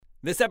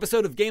This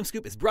episode of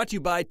GameScoop is brought to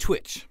you by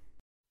Twitch.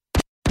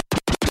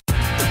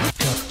 Come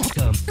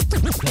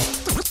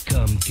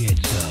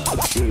get some.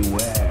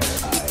 Beware,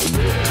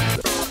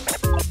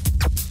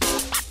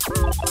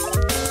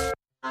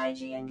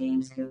 IGN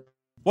GameScoop.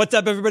 What's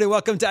up, everybody?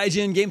 Welcome to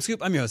IGN GameScoop.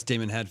 I'm your host,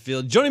 Damon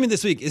Hadfield. Joining me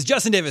this week is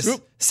Justin Davis,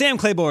 Sam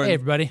Claiborne. Hey,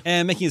 everybody.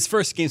 And making his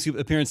first GameScoop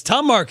appearance,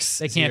 Tom Marks.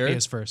 They can't be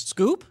his first.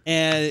 Scoop?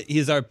 And he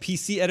is our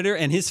PC editor,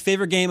 and his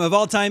favorite game of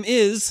all time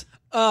is...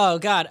 Oh,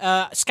 God.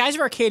 Skies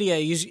of Arcadia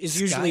is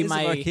usually Skies of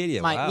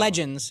Arcadia, wow.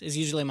 Legends is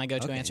usually my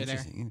go-to answer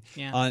there.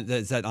 Yeah.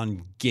 Is that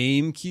on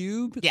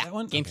GameCube? Yeah, that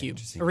one?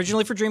 GameCube. Okay,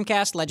 originally for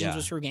Dreamcast, Legends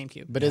was for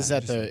GameCube. But is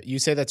that you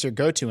say that's your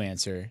go-to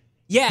answer?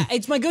 Yeah,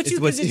 it's my go-to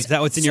because is that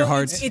what's in your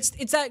heart?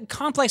 It's that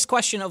complex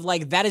question of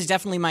like that is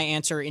definitely my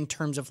answer in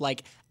terms of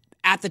like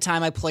at the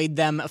time I played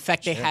them,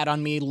 effect they had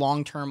on me,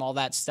 long term, all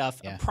that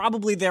stuff. Yeah.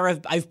 Probably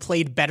I've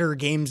played better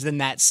games than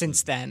that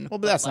since then. Well,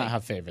 but that's not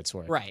how favorites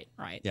work. Right.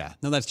 Yeah,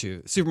 no, that's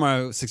true. Super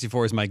Mario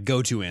 64 is my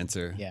go-to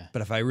answer. Yeah.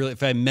 But if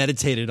I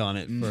meditated on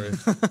it for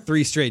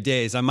 3 straight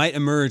days, I might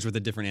emerge with a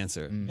different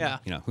answer. Yeah.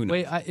 You know, who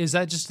knows? Wait, is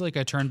that just like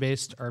a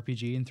turn-based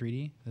RPG in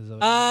 3D? Is that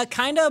what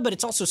Kinda, but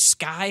it's also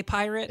Sky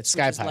Pirates. It's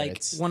Sky which is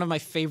Pirates. like one of my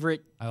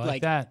favorite I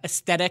like that.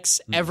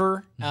 aesthetics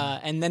ever.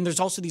 And then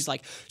there's also these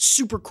like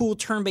super cool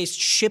turn-based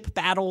ship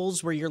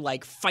battles where you're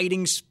like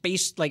fighting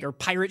space or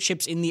pirate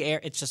ships in the air.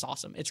 It's just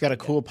awesome. It's Got a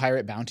cool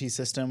pirate bounty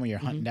system where you're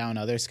hunting down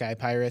other sky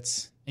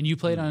pirates. And you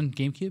played on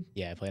GameCube?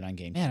 Yeah, I played on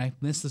GameCube. Man, I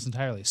missed this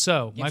entirely.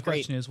 So, my It's great.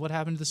 question is, what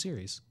happened to the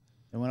series?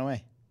 It went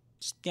away.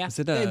 Yeah, Is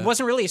it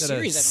wasn't really a is that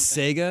series. I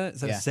don't think. Sega?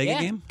 Is that a Sega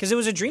Yeah, game? because it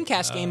was a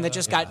Dreamcast game that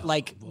just got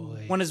like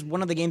one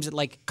of the games that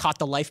like caught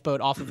the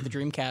lifeboat off of the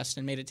Dreamcast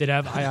and made it. Did it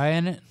have II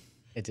in it?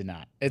 It did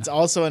not. It's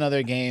also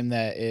another game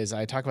that is,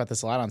 I talk about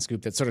this a lot on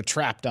Scoop, that's sort of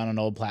trapped on an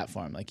old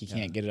platform. Like you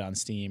can't get it on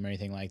Steam or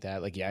anything like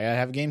that. Like, yeah, I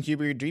have a GameCube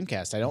or your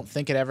Dreamcast. I don't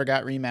think it ever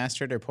got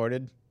remastered or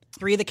ported.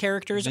 3 of the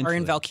characters are in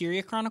Eventually.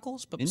 Valkyria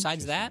Chronicles, but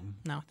besides that,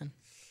 nothing.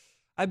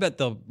 I bet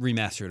they'll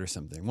remaster it or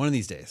something one of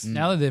these days.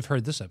 Now that they've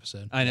heard this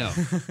episode. I know.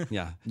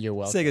 Yeah. You're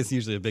welcome. Sega's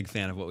usually a big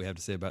fan of what we have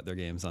to say about their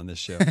games on this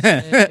show.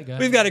 We've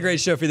We've got a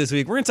great show for you this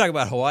week. We're going to talk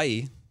about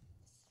Hawaii.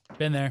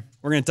 been there.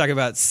 We're going to talk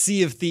about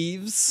Sea of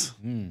Thieves.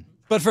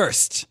 But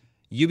first,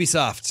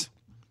 Ubisoft,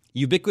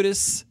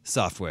 ubiquitous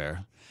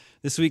software.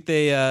 This week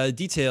they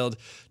detailed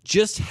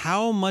just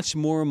how much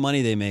more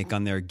money they make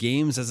on their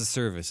games as a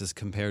service as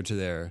compared to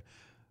their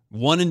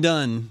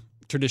one-and-done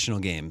traditional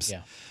games.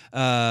 Yeah.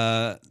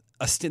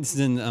 This is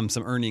in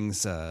some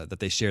earnings that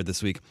they shared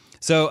this week.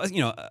 So,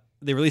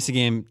 they release a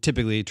game,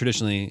 typically,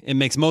 traditionally, it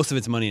makes most of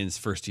its money in its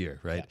first year,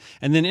 right? Yeah.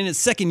 And then in its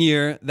second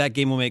year, that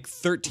game will make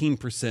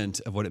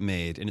 13% of what it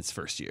made in its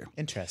first year.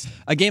 Interesting.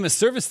 A game as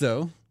service,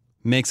 though,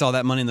 makes all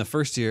that money in the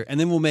first year, and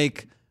then will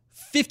make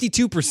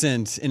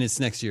 52% in its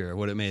next year of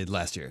what it made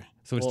last year.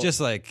 So it's just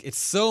like, it's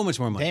so much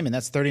more money. Damon,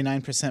 that's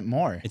 39%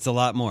 more. It's a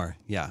lot more,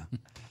 yeah.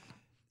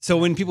 So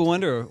when people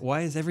wonder,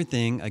 why is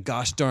everything a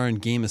gosh darn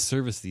game as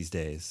service these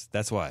days?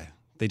 That's why.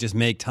 They just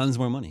make tons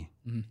more money.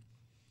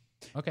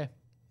 Okay.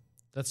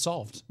 That's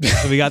solved.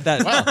 So we got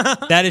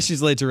that. That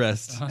issue's laid to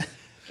rest.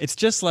 It's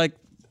just like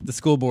the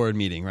school board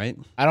meeting, right?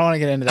 I don't want to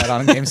get into that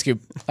on GameScoop.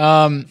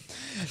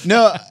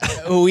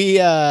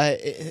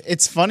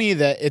 It's funny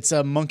that it's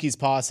a monkey's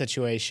paw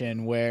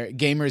situation where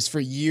gamers for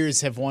years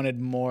have wanted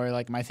more.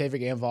 Like my favorite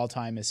game of all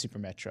time is Super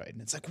Metroid.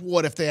 And it's like,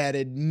 what if they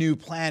added new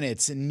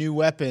planets and new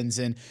weapons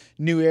and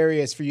new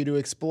areas for you to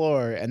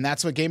explore? And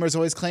that's what gamers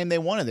always claim they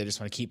wanted. They just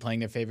want to keep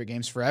playing their favorite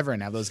games forever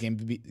and have those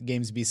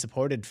games be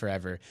supported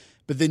forever.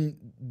 But then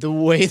the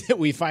way that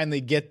we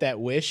finally get that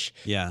wish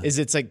is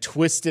it's like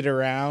twisted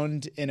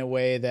around in a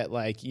way that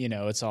like,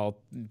 it's all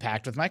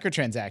packed with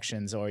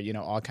microtransactions or,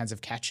 all kinds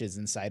of catches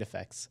and side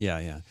effects.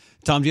 Yeah.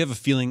 Tom, do you have a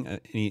feeling,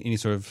 any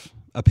sort of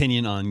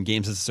opinion on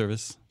games as a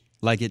service?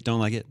 Like it, don't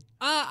like it?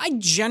 I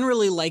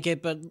generally like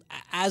it, but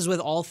as with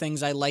all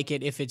things, I like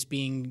it if it's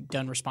being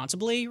done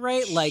responsibly,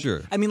 right? Like,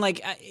 Sure. I mean, like,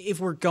 if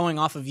we're going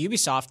off of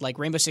Ubisoft, like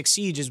Rainbow Six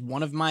Siege is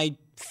one of my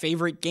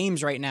favorite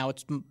games right now.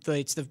 It's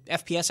the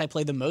FPS I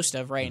play the most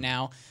of right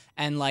now,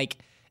 and like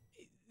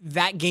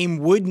that game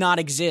would not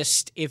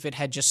exist if it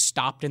had just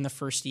stopped in the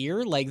first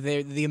year. Like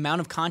the amount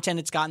of content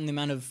it's gotten, the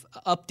amount of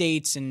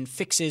updates and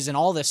fixes and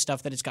all this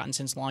stuff that it's gotten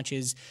since launch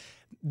is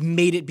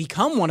made it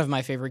become one of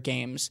my favorite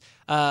games.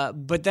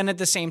 But then at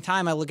the same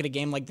time, I look at a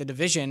game like The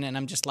Division and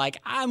I'm just like,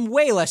 I'm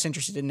way less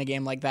interested in a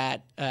game like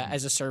that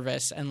as a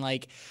service. And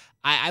like,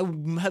 I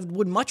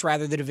would much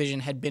rather The Division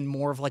had been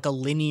more of like a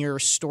linear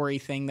story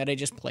thing that I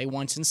just play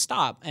once and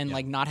stop and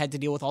like not had to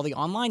deal with all the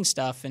online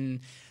stuff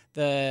and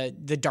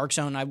the Dark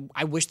Zone.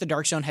 I wish the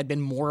Dark Zone had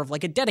been more of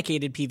like a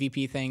dedicated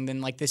PvP thing than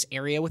like this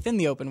area within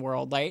the open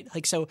world, right?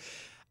 Like, so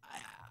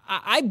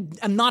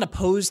I'm not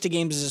opposed to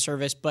games as a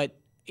service, but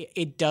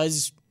it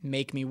does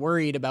make me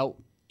worried about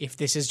if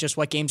this is just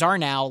what games are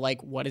now,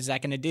 like what is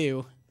that going to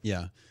do?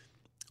 Yeah.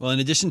 Well, in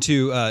addition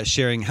to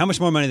sharing how much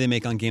more money they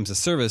make on games as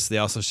service, they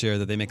also share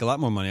that they make a lot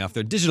more money off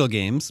their digital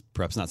games,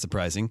 perhaps not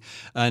surprising.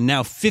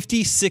 Now,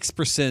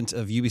 56%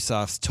 of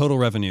Ubisoft's total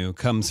revenue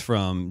comes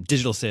from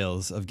digital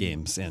sales of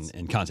games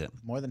and content.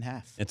 More than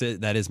half.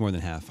 That is more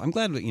than half. I'm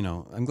glad we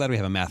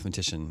have a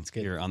mathematician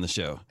here on the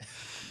show.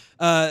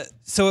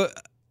 So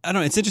I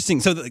don't know. It's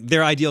interesting. So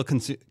their ideal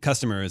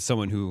customer is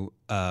someone who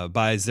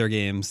buys their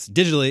games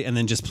digitally and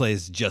then just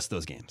plays just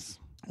those games.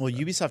 Well,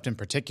 Ubisoft in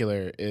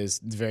particular is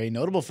very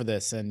notable for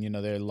this, and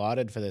they're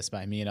lauded for this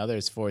by me and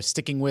others for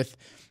sticking with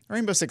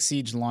Rainbow Six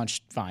Siege.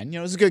 Launched fine, it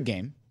was a good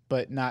game,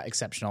 but not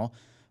exceptional.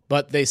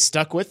 But they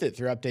stuck with it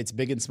through updates,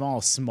 big and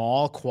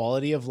small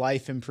quality of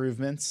life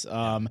improvements,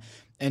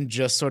 and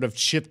just sort of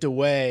chipped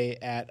away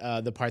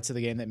at the parts of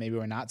the game that maybe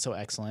were not so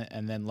excellent.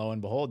 And then lo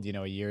and behold,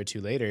 a year or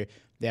two later,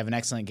 they have an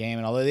excellent game.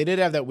 And although they did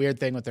have that weird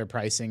thing with their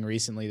pricing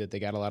recently that they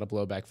got a lot of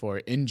blowback for,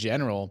 in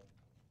general,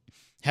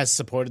 has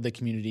supported the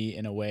community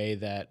in a way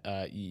that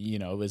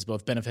was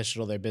both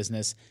beneficial to their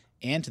business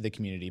and to the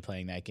community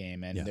playing that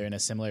game. And they're in a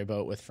similar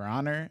boat with For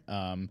Honor.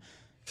 They're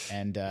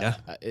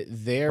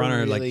For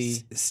Honor, really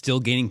still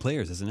gaining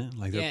players, isn't it?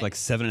 Like they're like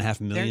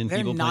 7.5 million they're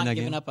people not playing that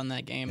giving game. up on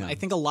that game. I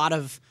think a lot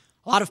of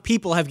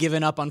people have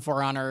given up on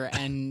For Honor,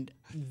 and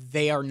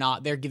they are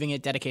not. They're giving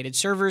it dedicated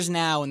servers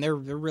now, and they're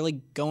really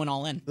going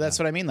all in. That's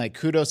what I mean. Like,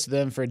 kudos to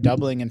them for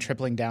doubling and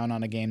tripling down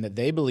on a game that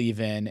they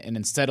believe in. And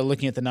instead of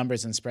looking at the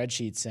numbers and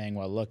spreadsheets saying,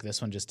 well, look,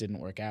 this one just didn't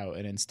work out.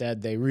 And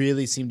instead, they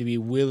really seem to be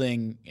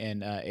willing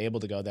and able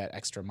to go that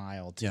extra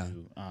mile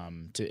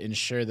to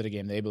ensure that a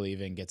game they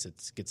believe in gets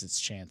its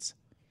chance.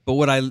 But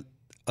what I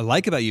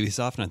like about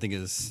Ubisoft, and I think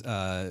is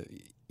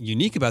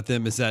unique about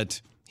them, is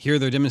that here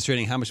they're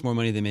demonstrating how much more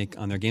money they make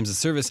on their games as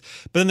service,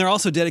 but then they're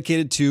also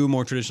dedicated to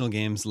more traditional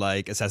games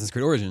like Assassin's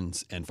Creed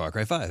Origins and Far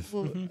Cry 5.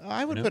 Well,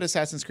 I would put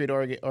Assassin's Creed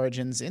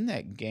Origins in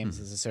that games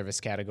as a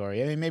service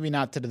category. I mean, maybe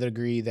not to the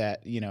degree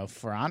that,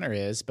 For Honor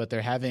is, but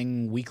they're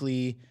having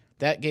weekly...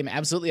 That game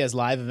absolutely has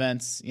live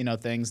events,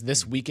 things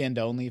this weekend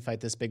only,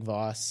 fight this big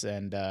boss,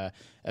 and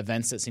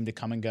events that seem to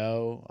come and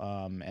go.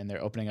 And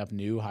they're opening up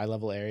new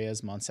high-level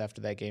areas months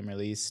after that game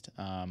released.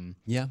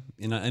 Yeah,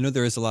 and I know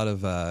there is a lot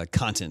of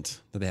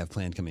content that they have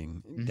planned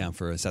coming down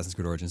for Assassin's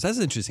Creed Origins. That's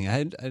interesting.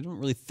 I don't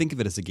really think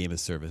of it as a game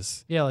as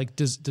service. Yeah, like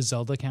does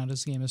Zelda count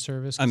as a game as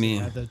service? I mean,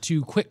 they had the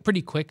two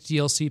pretty quick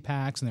DLC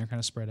packs, and they're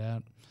kind of spread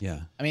out.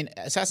 Yeah. I mean,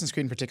 Assassin's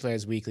Creed in particular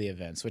has weekly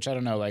events, which I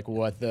don't know, like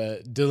what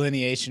the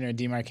delineation or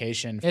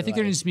demarcation. I think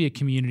there needs to be a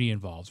community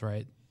involved,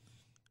 right?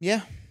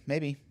 Yeah,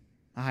 maybe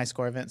a high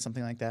score event,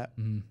 something like that.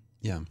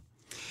 Yeah.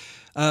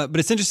 But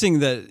it's interesting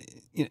that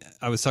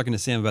I was talking to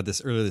Sam about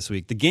this earlier this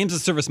week. The games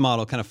as service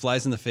model kind of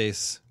flies in the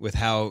face with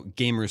how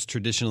gamers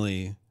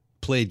traditionally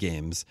played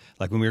games.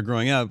 Like when we were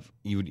growing up,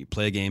 you would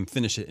play a game,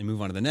 finish it, and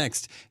move on to the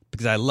next.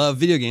 Because I love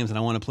video games and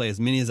I want to play as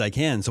many as I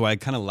can. So I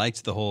kind of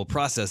liked the whole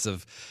process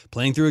of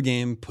playing through a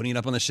game, putting it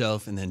up on the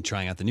shelf, and then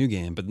trying out the new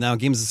game. But now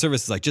games as a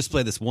service is like, just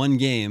play this one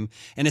game.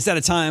 And it's at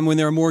a time when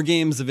there are more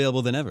games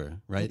available than ever,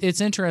 right?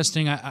 It's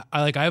interesting.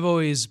 I've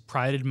always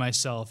prided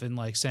myself in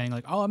like saying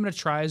like, oh, I'm going to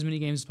try as many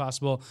games as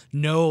possible,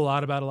 know a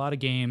lot about a lot of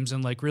games,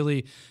 and like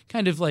really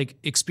kind of like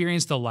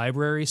experience the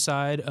library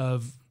side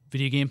of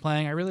video game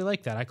playing. I really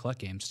like that. I collect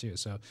games too,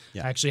 so I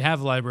actually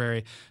have a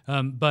library.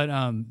 But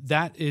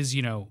that is,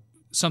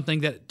 something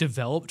that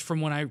developed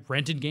from when I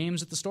rented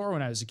games at the store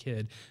when I was a kid.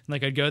 And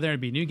like I'd go there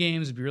and be new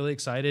games, I'd be really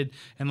excited,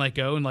 and like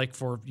go and like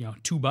for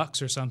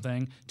 $2 or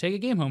something, take a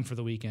game home for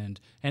the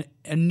weekend, and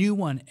a new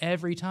one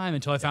every time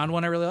until I found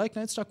one I really liked.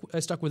 And I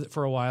stuck with it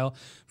for a while.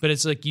 But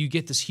it's like you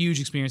get this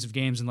huge experience of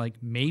games, and like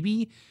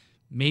maybe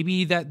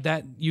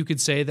that you could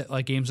say that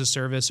like games as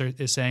service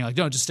is saying like,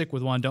 don't just stick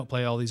with one, don't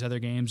play all these other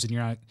games, and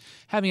you're not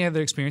having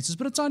other experiences,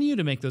 but it's on you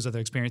to make those other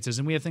experiences.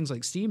 And we have things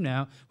like Steam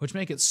now, which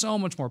make it so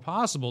much more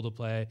possible to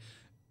play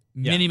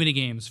many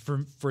games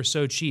for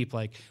so cheap.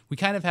 Like we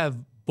kind of have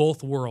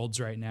both worlds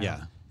right now.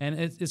 Yeah. And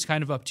it's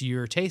kind of up to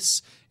your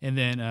tastes. And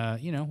then,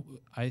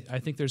 I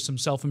think there's some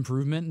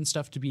self-improvement and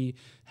stuff to be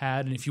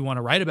had. And if you want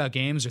to write about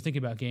games or think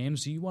about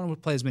games, you want to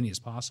play as many as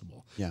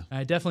possible. Yeah. And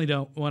I definitely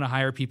don't want to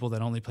hire people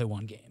that only play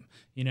one game.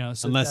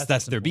 So Unless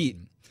that's their beat.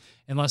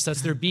 Unless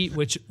that's their beat,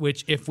 which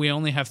if we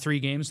only have 3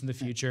 games in the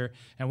future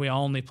and we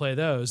only play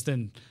those,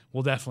 then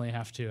we'll definitely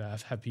have to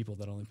have people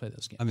that only play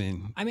those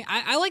games.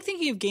 I like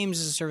thinking of games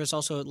as a service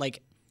also.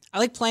 Like, I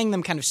like playing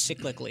them kind of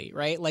cyclically,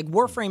 right? Like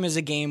Warframe is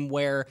a game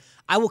where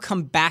I will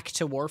come back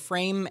to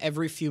Warframe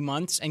every few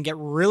months and get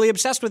really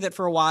obsessed with it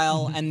for a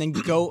while and then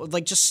go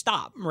like just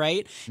stop,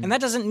 right? And that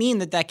doesn't mean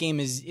that game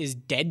is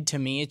dead to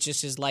me. It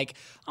just is like,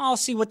 oh, I'll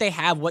see what they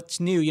have, what's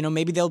new.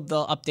 Maybe they'll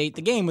update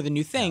the game with a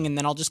new thing, and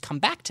then I'll just come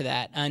back to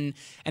that. And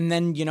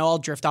then I'll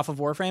drift off of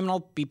Warframe and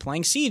I'll be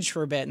playing Siege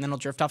for a bit, and then I'll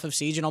drift off of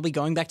Siege and I'll be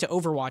going back to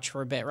Overwatch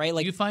for a bit, right?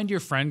 Like, do you find your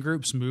friend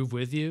groups move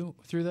with you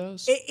through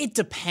those? It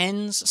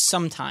depends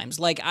sometimes.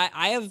 Like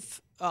I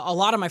have a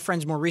lot of my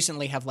friends more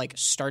recently have like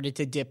started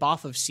to dip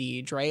off of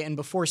Siege, right? And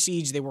before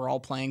Siege, they were all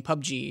playing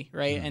PUBG,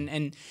 right?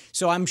 And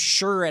so I'm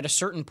sure at a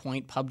certain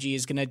point, PUBG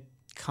is going to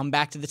come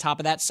back to the top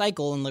of that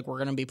cycle, and like we're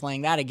going to be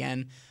playing that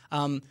again.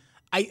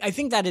 I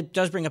think that it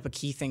does bring up a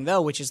key thing,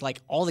 though, which is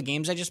like all the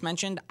games I just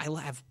mentioned, I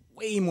have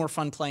way more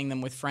fun playing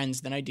them with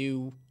friends than I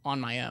do on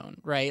my own,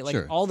 right? Like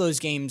Sure. all those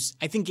games,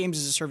 I think games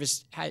as a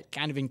service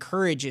kind of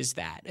encourages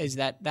that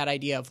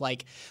idea of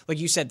like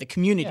you said, the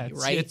community,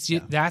 right?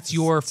 That's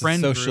your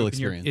friend social group, and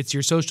experience. it's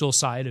your social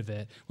side of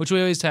it, which we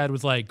always had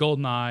with like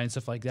GoldenEye and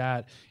stuff like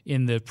that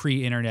in the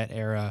pre-internet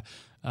era.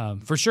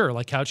 For sure,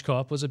 like couch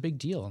co-op was a big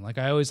deal, and like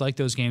I always liked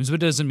those games, but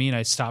it doesn't mean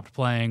I stopped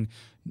playing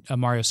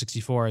Mario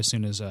 64 as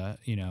soon as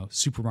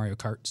Super Mario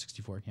Kart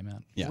 64 came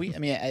out.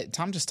 Yeah.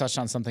 Tom just touched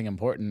on something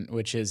important,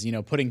 which is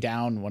putting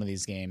down one of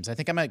these games. I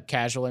think I'm a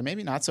casual or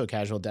maybe not so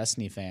casual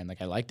Destiny fan.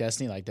 Like I like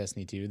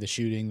Destiny 2, the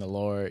shooting, the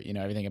lore,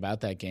 everything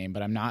about that game.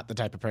 But I'm not the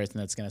type of person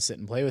that's going to sit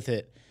and play with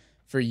it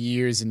for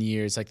years and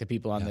years, like the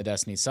people on the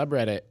Destiny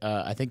subreddit.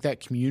 I think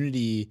that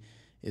community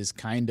is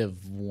kind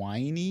of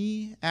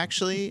whiny,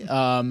 actually.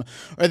 Or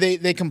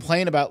they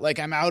complain about, like,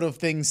 I'm out of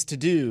things to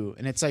do.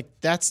 And it's like,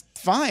 that's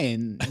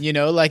fine.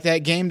 Like that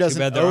game Too doesn't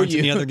bad there owe aren't you.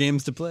 any other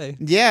games to play.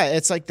 Yeah,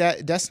 it's like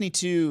that. Destiny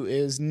 2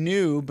 is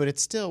new, but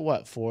it's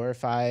still, 4 or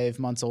 5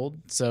 months old?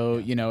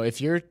 So,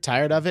 if you're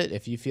tired of it,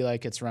 if you feel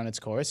like it's run its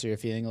course or you're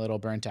feeling a little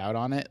burnt out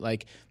on it,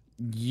 like,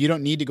 you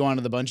don't need to go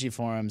onto the Bungie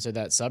forums or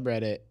that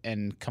subreddit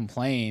and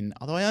complain.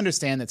 Although I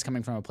understand that's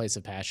coming from a place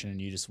of passion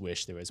and you just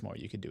wish there was more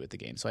you could do with the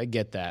game. So I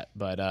get that.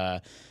 But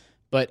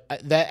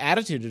that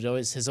attitude has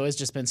always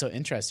just been so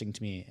interesting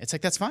to me. It's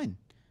like, that's fine.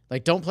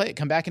 Like, don't play it.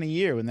 Come back in a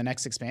year when the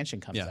next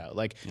expansion comes out.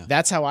 Like,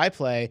 that's how I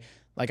play.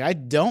 Like, I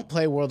don't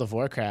play World of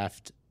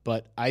Warcraft,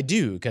 but I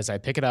do because I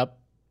pick it up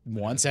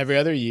once every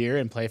other year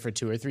and play for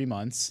 2 or 3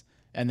 months.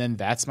 And then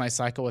that's my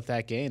cycle with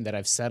that game that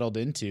I've settled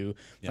into.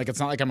 Like, it's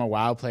not like I'm a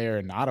WoW player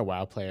or not a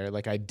WoW player.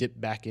 Like, I dip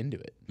back into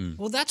it.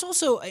 Well, that's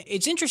also,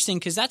 it's interesting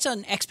because that's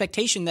an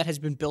expectation that has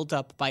been built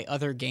up by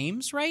other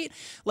games, right?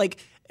 Like,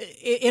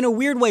 in a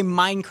weird way,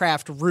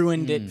 Minecraft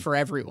ruined it for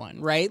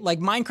everyone, right? Like,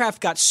 Minecraft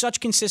got such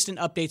consistent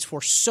updates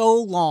for so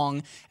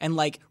long and,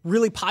 like,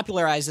 really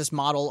popularized this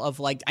model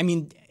of, like,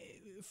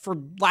 for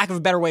lack of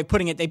a better way of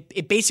putting it,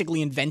 it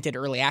basically invented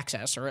early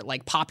access, or it,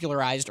 like,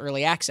 popularized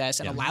early access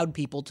and allowed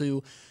people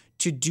to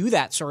do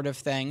that sort of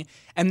thing.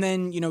 And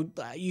then,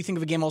 you think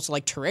of a game also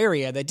like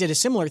Terraria that did a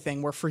similar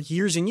thing where for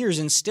years and years,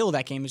 and still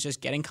that game is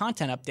just getting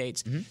content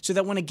updates. So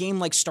that when a game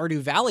like Stardew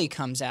Valley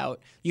comes out,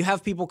 you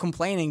have people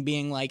complaining,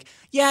 being like,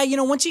 yeah,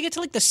 once you get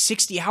to like the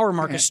 60-hour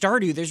mark of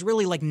Stardew, there's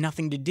really like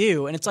nothing to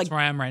do. And it's like, That's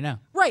where I am right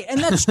now. right. And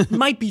that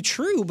might be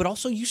true, but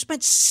also you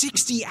spent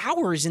 60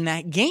 hours in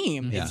that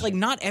game. It's like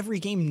not every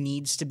game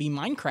needs to be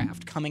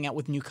Minecraft coming out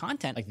with new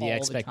content. Like all the time.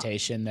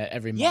 expectation that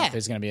every month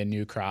there's going to be a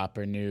new crop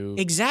or new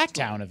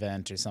town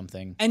event or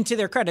something. And to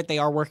their credit, they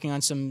are working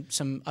on some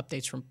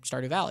updates from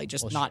Stardew Valley,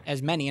 just not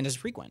as many and as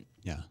frequent.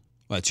 Yeah.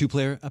 What, a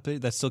 2-player update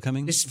that's still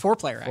coming? This is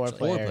 4-player, actually.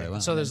 4-player. Wow.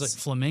 So there's like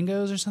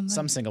flamingos or something?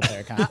 Some single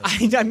player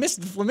content. I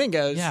missed the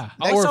flamingos. Yeah.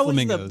 Next Or always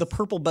flamingos. the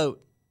purple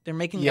boat. They're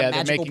making a Yeah, they're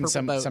magical making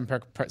purple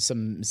boat.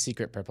 some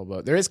secret purple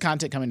boat. There is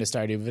content coming to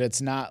Stardew, but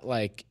it's not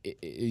like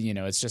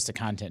it's just a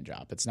content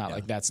drop. It's not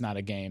like that's not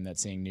a game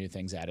that's seeing new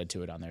things added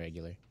to it on the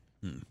regular.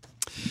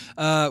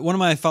 One of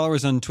my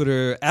followers on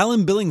Twitter,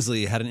 Alan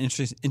Billingsley, had an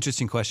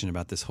interesting question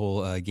about this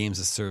whole games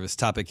as a service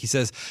topic. He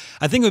says,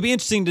 I think it would be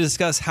interesting to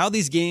discuss how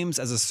these games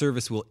as a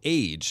service will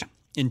age.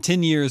 In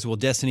 10 years, will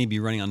Destiny be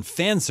running on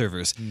fan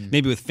servers,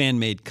 maybe with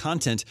fan-made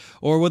content,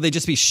 or will they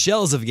just be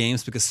shells of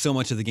games because so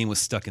much of the game was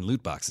stuck in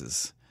loot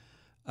boxes?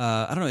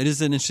 I don't know. It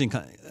is an interesting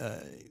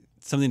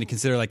something to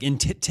consider. Like in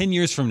 10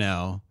 years from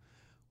now,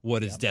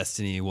 what is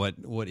Destiny? What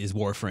is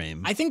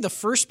Warframe? I think the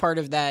first part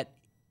of that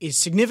is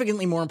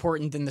significantly more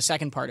important than the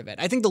second part of it.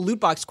 I think the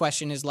loot box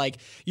question is like,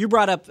 you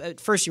brought up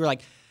at first, you were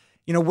like,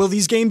 will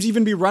these games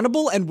even be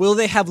runnable, and will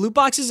they have loot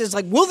boxes? It's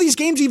like, will these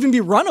games even be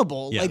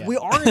runnable? Yeah. Like, we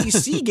already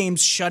see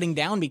games shutting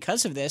down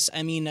because of this.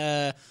 I mean,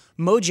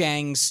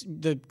 Mojang's,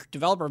 the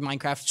developer of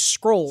Minecraft,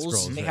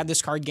 Scrolls, they had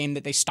this card game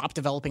that they stopped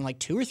developing like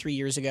 2 or 3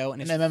 years ago.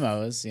 And And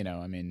MMOs,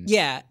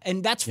 yeah,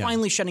 and that's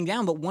finally shutting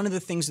down. But one of the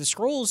things the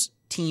Scrolls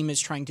team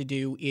is trying to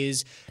do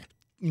is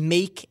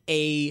make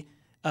a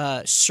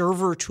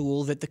server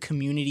tool that the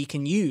community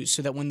can use,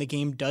 so that when the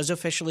game does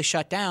officially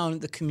shut down,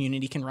 the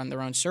community can run their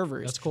own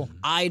servers. That's cool.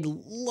 I'd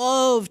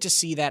love to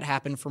see that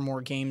happen for more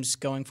games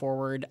going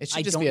forward. It should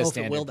I just don't be a know if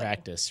it will, standard though.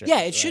 practice. Right?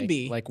 Yeah, it should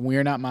be. Like,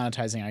 we're not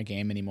monetizing our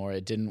game anymore.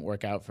 It didn't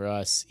work out for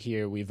us.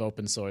 Here, we've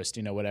open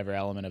sourced, whatever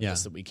element of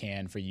this that we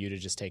can for you to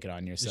just take it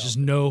on yourself. There's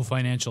just no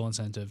financial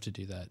incentive to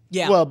do that.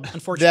 Yeah, Well,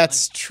 unfortunately.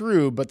 that's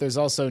true, but there's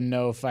also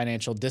no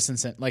financial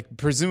disincentive. Like,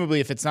 presumably,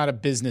 if it's not a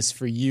business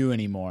for you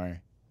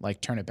anymore, like,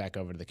 turn it back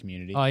over to the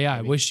community. Oh, yeah.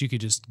 I wish you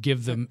could just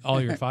give them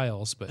all your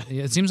files, but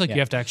it seems like you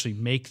have to actually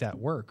make that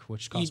work,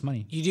 which costs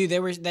money. You do. They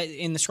were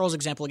in the Scrolls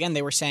example again.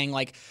 They were saying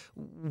like,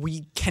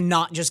 we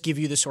cannot just give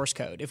you the source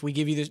code. If we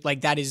give you this,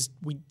 like, that is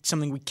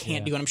something we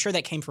can't do. And I'm sure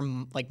that came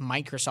from like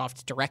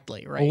Microsoft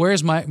directly, right? Well,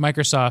 where's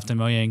Microsoft and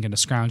Mojang going to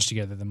scrounge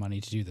together the money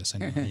to do this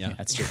anyway? Yeah.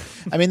 That's true.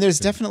 I mean, there's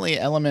definitely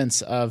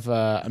elements of,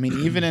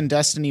 even in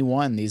Destiny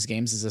 1, these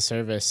games as a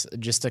service,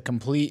 just a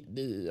complete,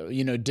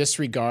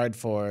 disregard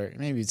for,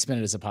 maybe spin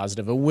it as a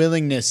positive, a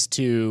willingness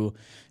to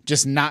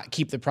just not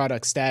keep the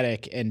product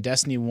static. And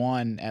Destiny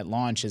 1 at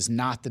launch is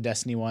not the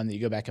Destiny 1 that you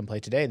go back and play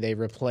today. They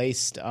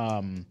replaced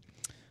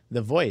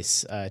the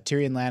voice,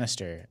 Tyrion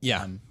Lannister.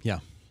 Yeah. Yeah.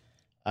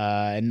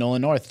 And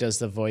Nolan North does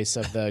the voice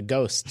of the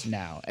Ghost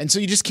now. And so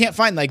you just can't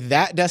find like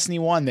that Destiny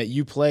 1 that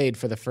you played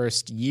for the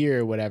first year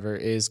or whatever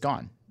is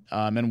gone.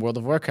 And World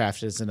of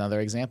Warcraft is another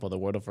example. The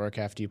World of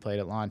Warcraft you played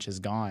at launch is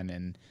gone,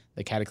 and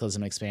the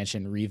Cataclysm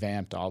expansion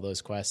revamped all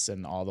those quests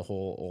and all the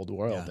whole old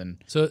world. Yeah. And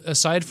So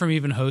aside from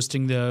even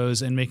hosting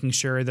those and making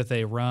sure that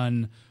they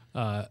run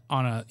on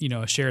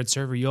a shared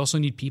server, you also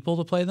need people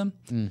to play them.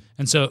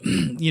 And so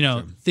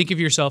think of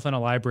yourself in a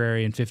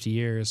library in 50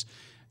 years.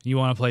 You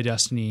want to play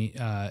Destiny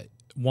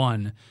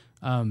 1.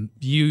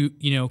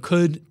 You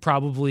could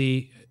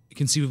probably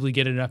conceivably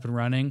get it up and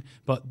running,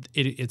 but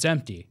it's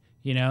empty.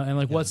 And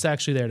like what's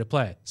actually there to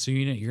play? So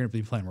you're going to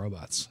be playing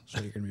robots.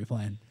 So you're going to be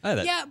playing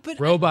Yeah, but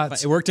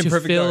robots. It worked in to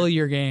Perfect fill Dark.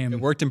 your game. It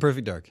worked in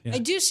Perfect Dark. I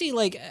do see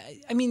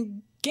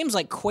games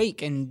like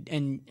Quake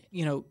and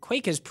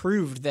Quake has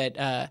proved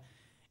that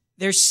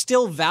there's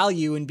still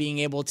value in being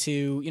able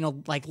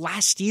to, like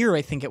last year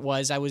I think it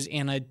was, I was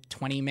in a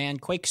 20-man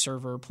Quake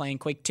server playing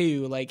Quake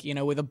 2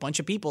 with a bunch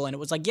of people, and it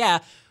was like,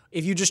 yeah,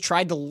 if you just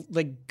tried to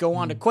go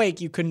on to Quake,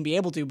 you couldn't be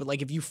able to,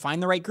 but if you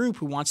find the right group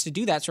who wants to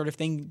do that sort of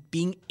thing,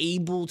 being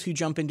able to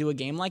jump into a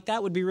game like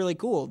that would be really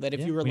cool. That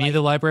if you were we need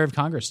the Library of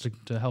Congress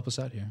to help us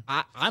out here.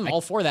 I'm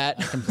all for that.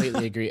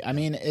 completely agree. I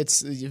mean,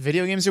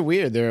 video games are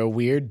weird. They're a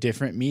weird,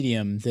 different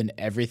medium than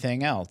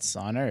everything else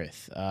on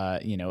Earth.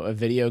 A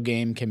video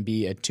game can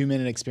be a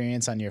 2-minute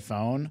experience on your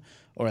phone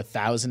or a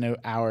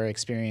 1,000-hour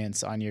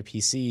experience on your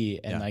PC,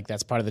 and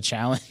that's part of the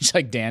challenge.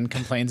 Dan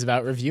complains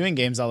about reviewing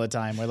games all the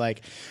time. Where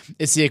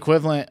it's the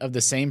equivalent of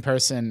the same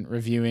person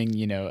reviewing,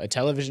 a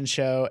television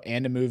show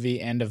and a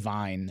movie and a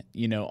Vine,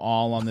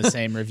 all on the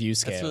same review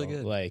scale. That's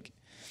really good.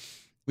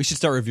 We should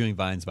start reviewing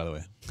Vines, by the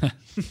way.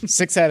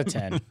 6 out of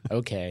 10.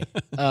 Okay.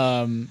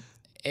 And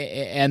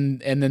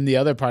then the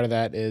other part of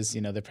that is,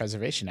 the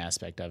preservation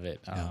aspect of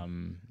it.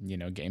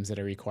 Games that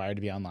are required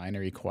to be online are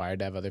required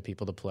to have other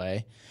people to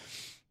play.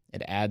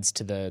 It adds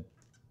to the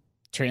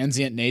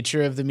transient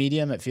nature of the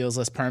medium. It feels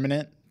less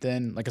permanent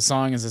than a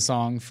song is a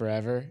song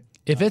forever.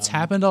 If it's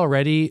happened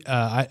already,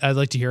 I'd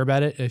like to hear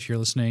about it if you're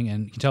listening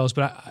and you can tell us.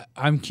 But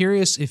I'm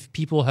curious if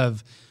people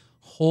have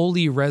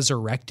wholly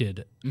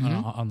resurrected an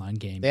online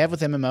game. They have with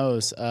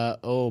MMOs.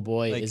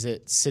 Is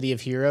it City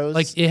of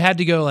Heroes? It had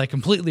to go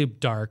completely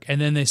dark,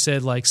 and then they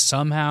said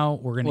somehow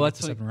we're going to get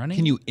this up and running.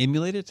 Can you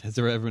emulate it? Has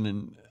there ever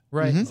been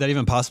Right. Is that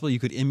even possible? You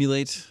could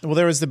emulate? Well,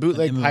 there was the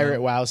bootleg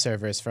Pirate WoW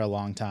servers for a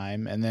long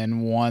time, and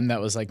then one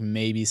that was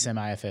maybe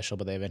semi-official,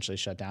 but they eventually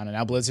shut down. And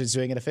now Blizzard's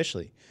doing it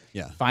officially.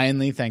 Yeah.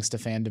 Finally, thanks to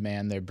fan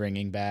demand, they're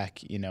bringing back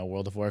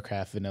World of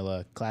Warcraft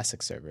vanilla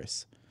classic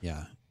servers.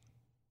 Yeah.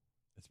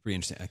 That's pretty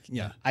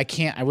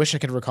interesting. I wish I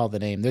could recall the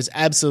name. There's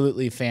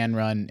absolutely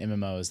fan-run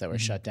MMOs that were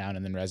shut down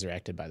and then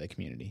resurrected by the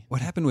community.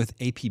 What happened with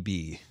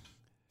APB?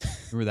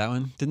 Remember that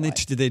one?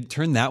 Did they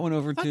turn that one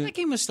over I thought to? that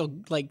game was still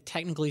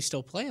technically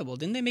still playable.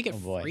 Didn't they make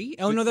it boy. free?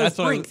 Oh no, that's That's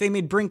what Brink. They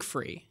made Brink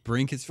free,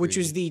 Brink is free. which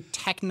is the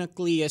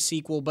technically a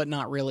sequel, but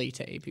not really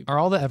to APB. Are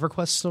all the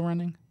EverQuests still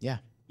running? Yeah.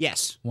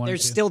 Yes, One and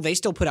there's two. still they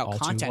still put out All two.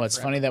 content. Well, it's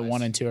for funny that EverQuest.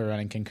 1 and 2 are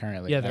running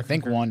concurrently. Yeah, I they're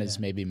think concurrent, 1 is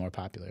maybe more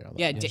popular. although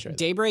Yeah, I'm not sure.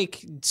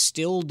 Daybreak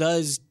still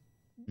does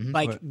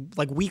like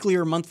weekly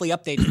or monthly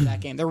updates to that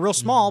game. They're real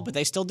small, but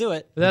they still do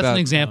it. But that's About, an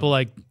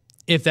example.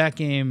 If that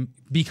game,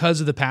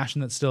 because of the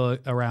passion that's still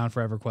around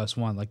for EverQuest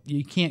 1,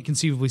 you can't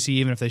conceivably see,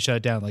 even if they shut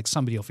it down,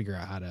 somebody will figure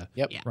out how to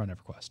run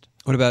EverQuest.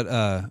 What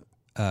about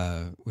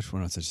which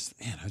one was it?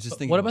 I was just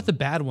thinking. What about the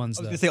bad ones,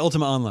 I was though? going to say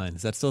Ultima Online.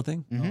 Is that still a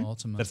thing?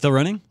 Ultima. That's still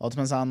running?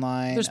 Ultima's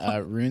online. There's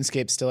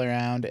RuneScape's still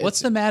around.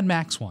 What's the Mad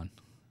Max one?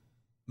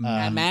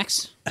 Mad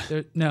Max.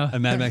 No, A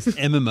Mad Max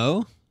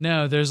MMO?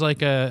 no. There's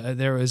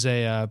there was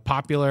a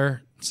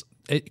popular.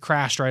 It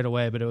crashed right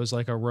away, but it was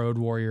a Road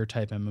Warrior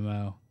type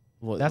MMO.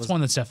 That's one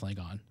that's definitely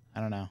gone.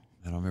 I don't know.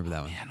 I don't remember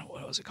that one. Man,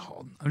 what was it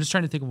called? I'm just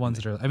trying to think of ones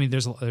that are. I mean,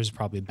 there's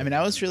probably.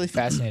 I was really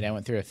fascinated. I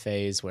went through a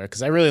phase where,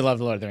 because I really loved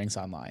Lord of the Rings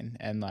Online,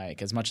 and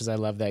as much as I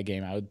love that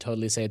game, I would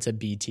totally say it's a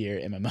B tier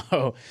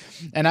MMO.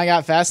 And I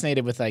got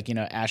fascinated with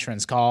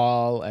Asheron's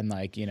Call and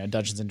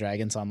Dungeons and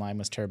Dragons Online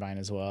was Turbine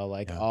as well.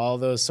 All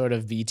those sort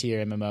of B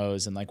tier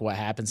MMOs and what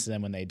happens to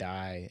them when they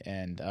die.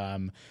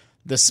 And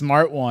the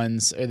smart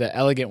ones or the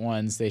elegant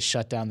ones, they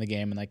shut down the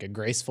game in a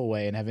graceful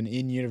way and have an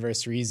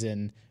in-universe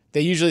reason. They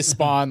usually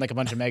spawn a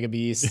bunch of mega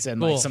beasts and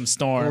Cool. some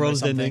storm The or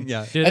world's something. ending.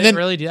 Yeah. Did and they then-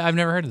 really do? I've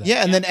never heard of that.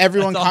 Yeah, and then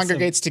everyone That's awesome.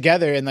 congregates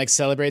together and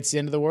celebrates the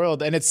end of the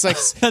world, and it's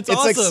That's it's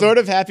awesome. sort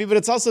of happy, but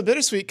it's also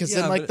bittersweet because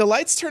Yeah, then but the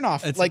lights turn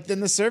off, it's-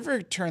 then the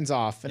server turns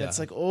off, and Yeah. it's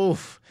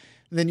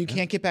then you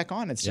can't get back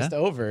on. It's just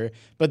over.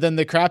 But then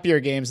the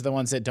crappier games are the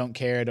ones that don't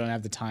care, don't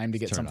have the time to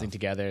get something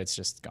together. It's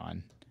just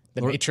gone.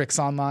 The Matrix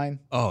Online,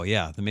 Oh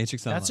yeah, the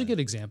Matrix Online. That's a good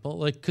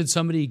example. Could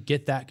somebody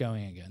get that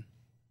going again?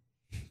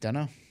 don't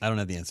know. I don't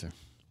have the answer.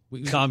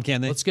 We- Can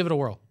they? Let's give it a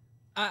whirl.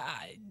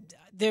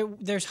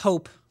 There's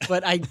hope,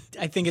 but I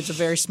think it's a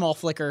very small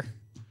flicker.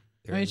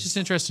 I mean, it's just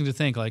interesting to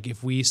think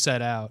if we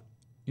set out,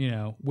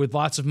 with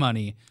lots of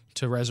money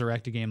to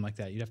resurrect a game like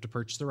that. You'd have to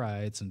purchase the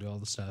rights and do all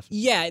the stuff.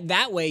 Yeah,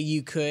 that way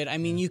you could. I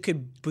mean, you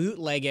could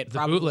bootleg it.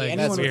 Probably bootleg, anyone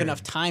that's with weird.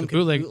 enough time The could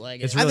bootleg,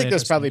 bootleg it's it. really I think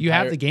there's interesting. probably you have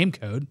pirate- the game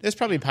code. There's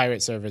probably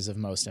pirate servers of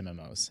most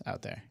MMOs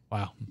out there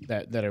Wow.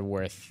 that are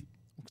worth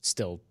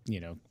still,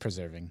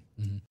 preserving.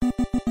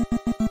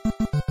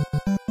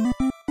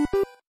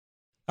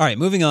 All right,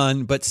 moving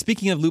on. But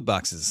speaking of loot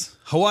boxes,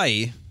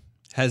 Hawaii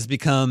has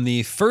become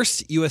the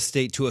first U.S.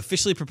 state to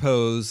officially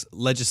propose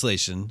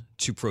legislation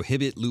to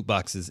prohibit loot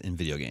boxes in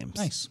video games.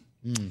 Nice.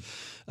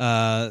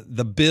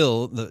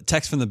 The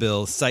text from the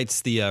bill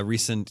cites the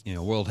recent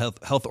World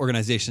Health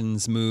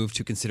Organization's move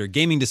to consider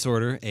gaming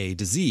disorder a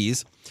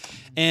disease.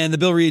 And the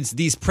bill reads,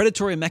 these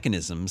predatory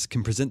mechanisms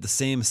can present the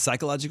same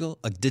psychological,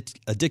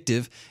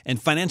 addictive,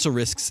 and financial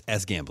risks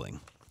as gambling.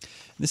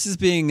 This is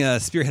being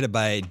spearheaded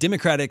by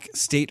Democratic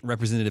State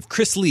Representative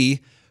Chris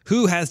Lee,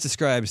 who has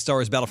described Star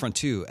Wars Battlefront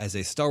 2 as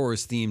a Star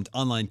Wars-themed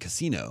online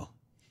casino.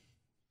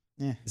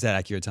 Yeah. Is that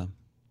accurate, Tom?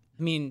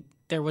 I mean,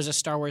 there was a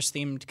Star Wars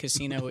themed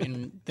casino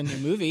in the new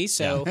movie,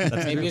 so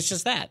maybe it's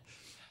just that.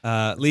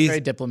 Lee, Very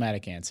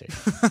diplomatic answer.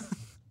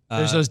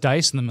 There's those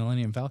dice in the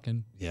Millennium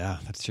Falcon. yeah,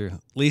 that's true.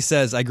 Lee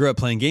says, I grew up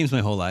playing games my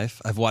whole life.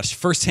 I've watched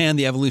firsthand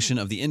the evolution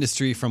of the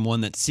industry from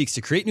one that seeks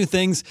to create new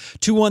things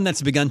to one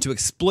that's begun to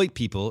exploit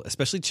people,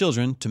 especially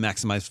children, to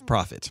maximize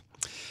profit.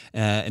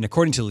 And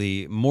according to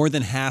Lee, more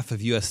than half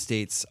of U.S.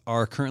 states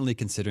are currently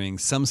considering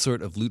some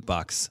sort of loot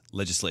box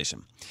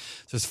legislation. So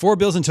there's 4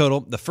 bills in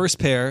total. The first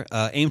pair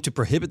aim to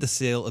prohibit the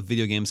sale of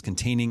video games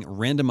containing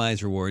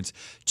randomized rewards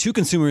to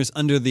consumers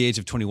under the age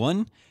of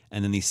 21.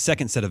 And then the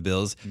second set of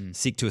bills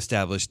seek to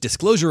establish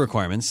disclosure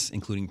requirements,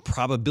 including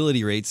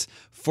probability rates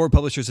for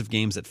publishers of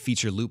games that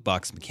feature loot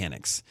box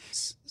mechanics.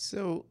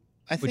 So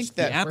I Which think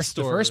the that App The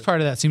Store, first part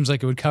of that seems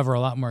like it would cover a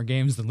lot more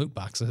games than loot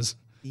boxes.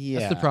 yeah.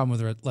 That's the problem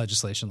with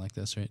legislation like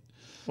this, right?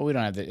 Well, we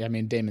don't have the. I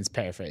mean, Damon's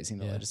paraphrasing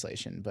the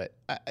legislation, but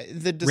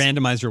the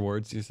randomized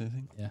rewards, you think?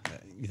 Yeah.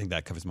 You think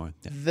that covers more?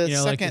 Yeah. the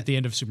Like second. at the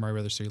end of Super Mario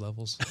Brothers 3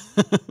 levels.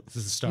 This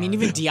is the star. I mean,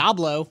 even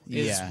Diablo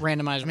is Yeah.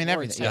 randomized. I mean,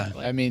 rewards,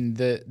 everything. Yeah. I mean,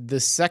 the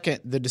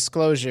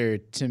disclosure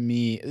to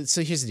me.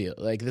 So here's the deal.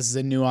 Like, this is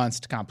a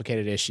nuanced,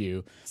 complicated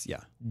issue. Yeah.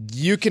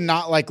 You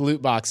cannot like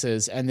loot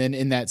boxes, and then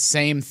in that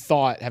same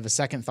thought, have a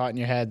second thought in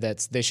your head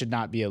that's they should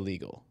not be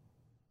illegal.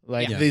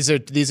 Like Yeah. these are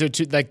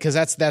two, like, because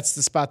that's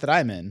the spot that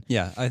I'm in.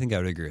 Yeah, I think I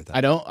would agree with that.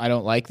 I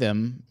don't like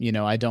them.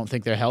 I don't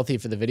think they're healthy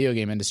for the video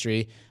game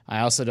industry.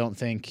 I also don't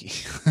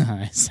think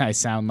I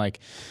sound like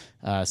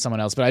someone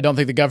else, but I don't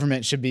think the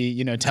government should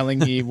be, telling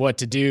me what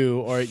to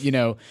do or,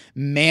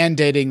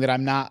 mandating that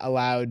I'm not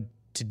allowed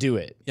to do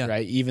it, Yeah.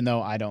 right? Even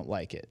though I don't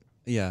like it.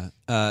 Yeah.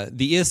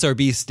 The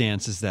ESRB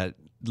stance is that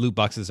loot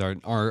boxes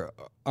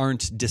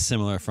aren't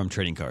dissimilar from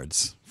trading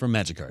cards, from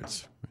Magic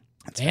cards.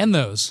 ban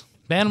those.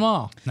 Ban them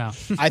all. No.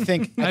 I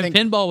think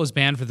Pinball was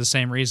banned for the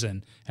same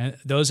reason, and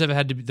those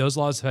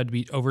laws have had to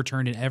be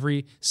overturned in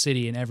every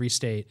city in every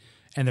state,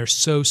 and they're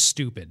so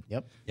stupid.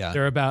 Yep. Yeah.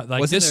 They're about like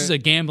Wasn't this is there- a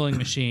gambling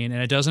machine,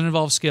 and it doesn't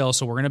involve skill,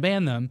 so we're going to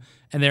ban them.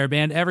 And they're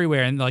banned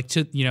everywhere. And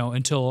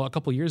until a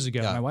couple years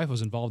ago, Yeah. my wife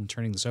was involved in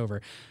turning this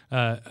over.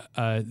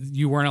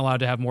 You weren't allowed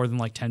to have more than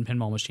like 10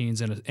 pinball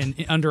machines and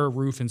under a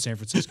roof in San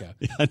Francisco,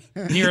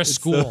 near a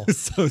school.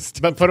 So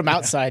stupid. but put them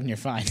outside and you're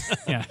fine.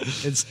 Yeah,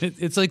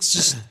 it's like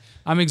just.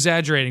 I'm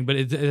exaggerating, but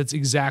it's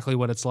exactly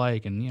what it's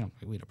like, and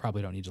we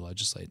probably don't need to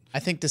legislate. I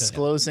think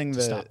disclosing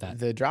stop that.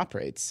 the drop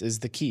rates is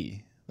the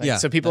key. Like, Yeah,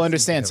 so people that's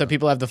understand. the So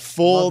people have the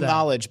full Love that.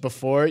 knowledge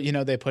before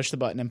they push the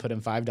button and put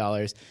in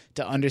 $5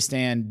 to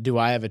understand. Do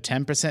I have a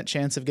 10%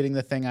 chance of getting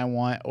the thing I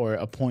want, or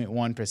a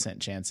 0.1%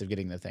 chance of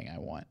getting the thing I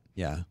want?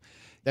 Yeah.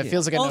 That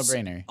feels like a Also-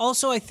 no-brainer.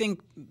 Also, I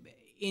think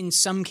in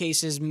some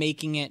cases,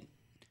 making it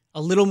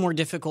a little more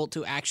difficult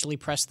to actually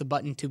press the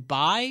button to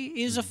buy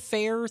is a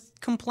fair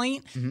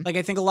complaint. Like,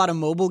 I think a lot of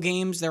mobile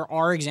games, there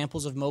are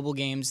examples of mobile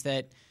games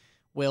that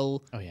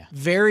will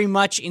very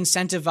much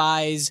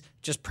incentivize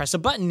just press a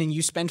button and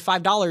you spend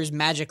 $5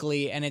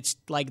 magically, and it's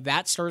like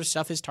that sort of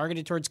stuff is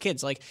targeted towards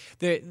kids. Like,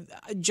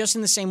 just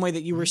in the same way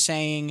that you were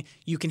saying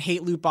you can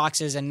hate loot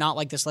boxes and not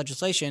like this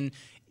legislation,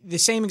 the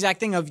same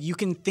exact thing of you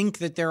can think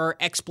that there are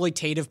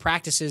exploitative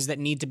practices that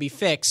need to be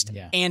fixed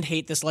and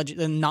hate this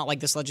and not like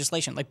this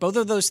legislation. Like, both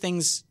of those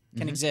things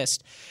can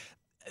exist.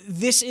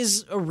 This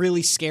is a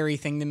really scary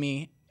thing to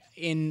me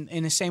in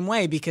the same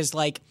way, because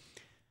like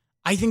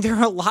I think there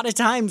are a lot of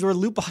times where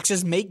loot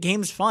boxes make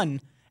games fun,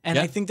 and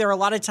I think there are a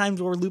lot of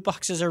times where loot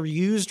boxes are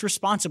used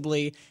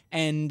responsibly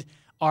and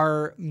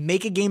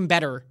make a game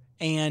better.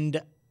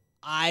 And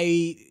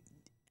I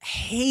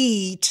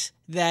hate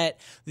that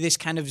this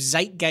kind of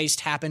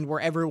zeitgeist happened where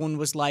everyone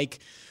was like,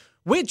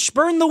 "Witch,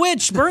 burn the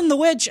witch, burn the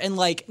witch," and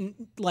like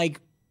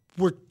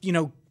we're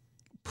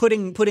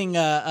putting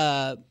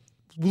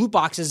loot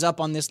boxes up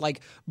on this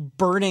like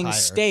burning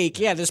stake,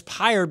 this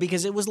pyre,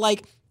 because it was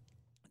like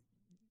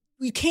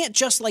you can't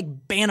just like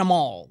ban them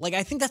all. Like,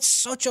 I think that's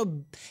such a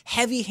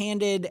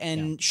heavy-handed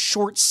and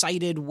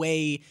short-sighted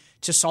way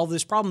to solve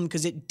this problem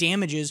because it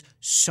damages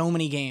so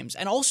many games.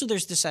 And also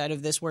there's the side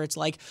of this where it's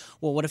like,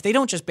 well, what if they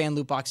don't just ban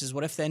loot boxes?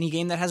 What if any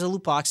game that has a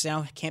loot box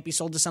now can't be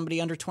sold to somebody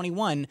under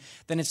 21?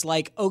 Then it's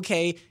like,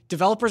 okay,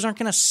 developers aren't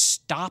going to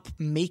stop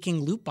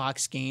making loot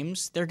box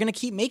games. They're going to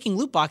keep making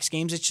loot box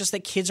games. It's just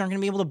that kids aren't going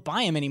to be able to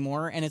buy them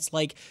anymore. And it's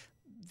like,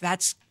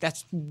 that's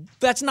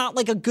not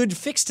like a good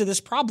fix to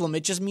this problem.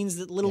 It just means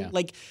that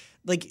like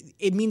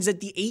it means that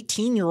the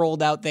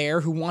 18-year-old out there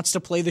who wants to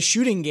play the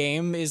shooting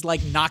game is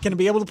like not going to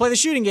be able to play the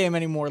shooting game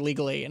anymore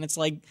legally. And it's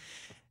like,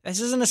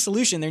 this isn't a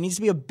solution. There needs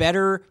to be a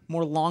better,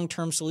 more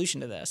long-term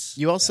solution to this.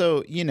 You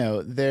also,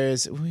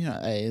 there's,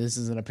 this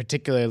isn't a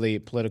particularly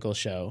political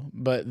show,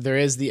 but there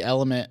is the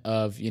element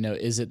of,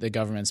 is it the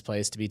government's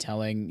place to be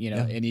telling,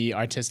 any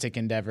artistic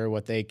endeavor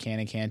what they can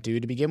and can't do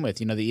to begin with?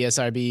 The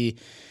ESRB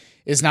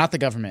is not the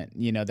government.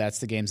 That's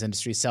the games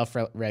industry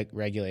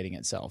self-regulating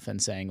itself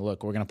and saying,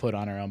 look, we're going to put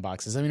on our own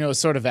boxes. I mean, it was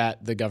sort of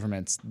at the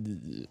government's,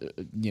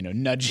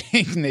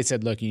 nudging. They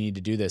said, look, you need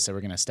to do this, so we're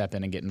going to step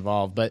in and get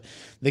involved. But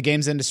the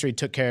games industry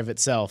took care of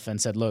itself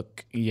and said,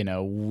 look,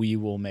 we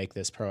will make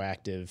this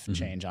proactive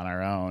change on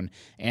our own.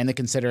 And the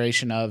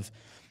consideration of,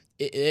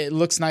 it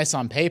looks nice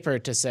on paper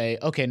to say,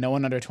 okay, no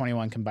one under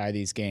 21 can buy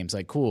these games.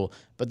 Like, cool.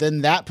 But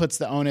then that puts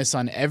the onus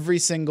on every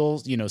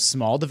single,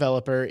 small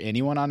developer,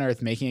 anyone on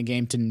earth making a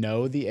game to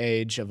know the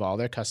age of all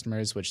their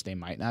customers, which they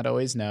might not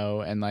always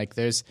know. And like,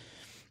 it's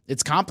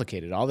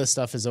complicated. All this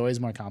stuff is always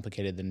more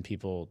complicated than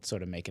people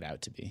sort of make it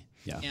out to be.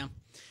 Yeah.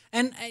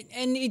 And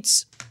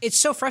it's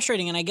so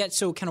frustrating. And I get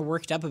so kind of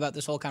worked up about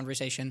this whole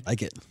conversation. I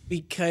get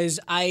because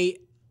I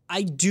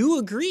do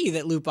agree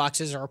that loot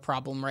boxes are a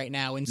problem right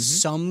now in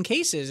some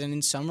cases and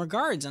in some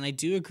regards. And I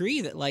do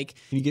agree that, like...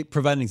 Can you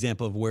provide an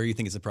example of where you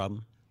think it's a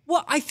problem?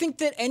 Well, I think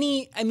that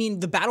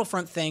the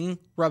Battlefront thing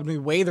rubbed me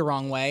way the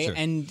wrong way. Sure.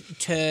 And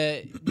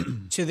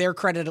to their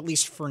credit, at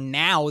least for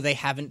now, they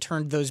haven't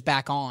turned those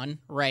back on,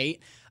 right?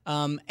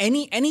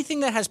 Anything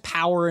that has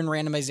power and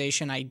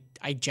randomization,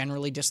 I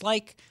generally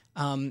dislike.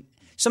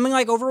 Something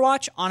like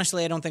Overwatch,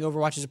 honestly, I don't think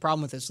Overwatch is a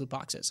problem with its loot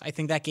boxes. I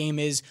think that game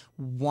is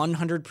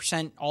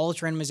 100%, all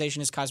its randomization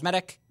is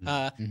cosmetic,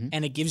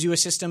 and it gives you a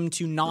system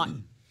to not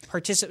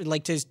participate,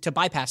 like to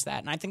bypass that,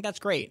 and I think that's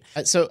great.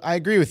 So I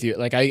agree with you.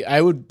 Like I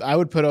would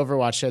put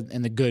Overwatch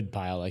in the good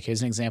pile. Like,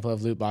 here's an example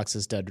of loot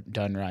boxes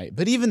done right.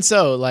 But even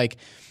so, like,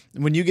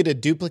 when you get a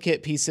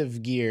duplicate piece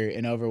of gear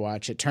in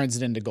Overwatch, it turns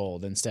it into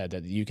gold instead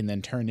that you can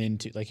then turn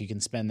into, like, you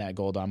can spend that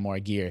gold on more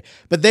gear.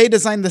 But they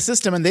designed the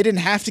system and they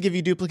didn't have to give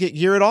you duplicate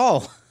gear at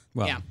all.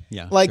 Well,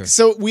 yeah. Like, sure.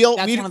 so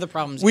That's one of the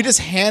problems. We just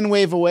hand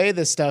wave away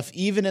this stuff,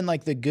 even in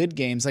like the good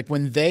games, like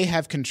when they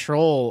have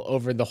control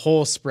over the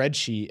whole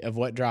spreadsheet of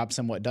what drops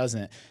and what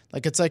doesn't.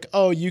 Like, it's like,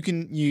 oh, you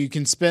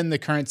can spend the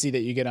currency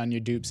that you get on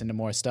your dupes into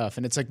more stuff.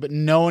 And it's like, but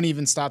no one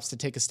even stops to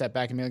take a step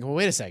back and be like, well,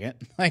 wait a second.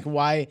 Like,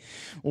 why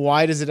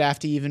does it have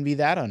to even be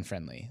that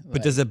unfriendly?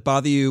 But does it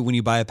bother you when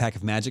you buy a pack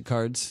of Magic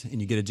cards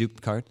and you get a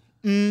dupe card?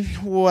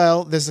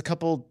 Well, there's a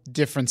couple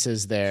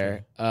differences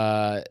there.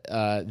 Sure.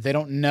 They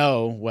don't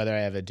know whether I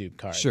have a dupe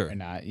card or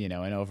not,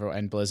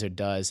 and Blizzard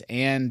does.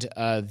 And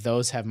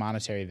those have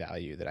monetary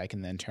value that I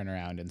can then turn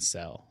around and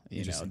sell.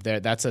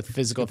 That's a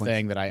physical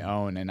thing that I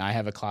own, and I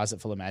have a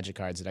closet full of Magic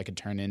cards that I could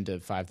turn into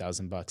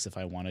 $5,000 if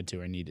I wanted to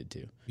or needed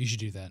to. You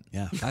should do that.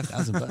 Yeah,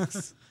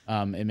 $5,000.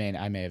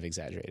 I may have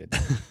exaggerated.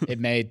 It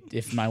may,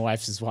 if my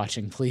wife is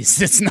watching,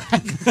 please, it's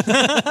not.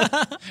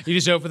 You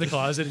just open the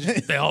closet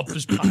and they all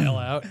just pile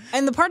out.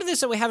 And the part of this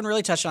that we haven't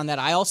really touched on that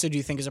I also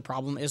do think is a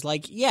problem is,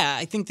 like, yeah,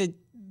 I think that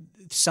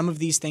some of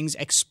these things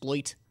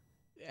exploit,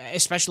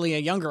 especially a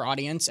younger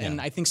audience, and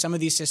I think some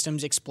of these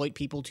systems exploit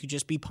people to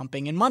just be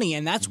pumping in money,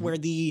 and that's where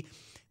the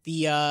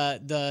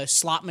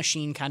slot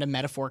machine kind of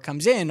metaphor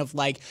comes in of,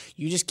 like,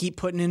 you just keep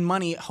putting in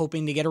money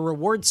hoping to get a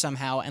reward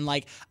somehow. And,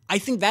 like, I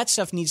think that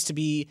stuff needs to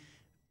be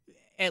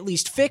at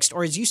least fixed,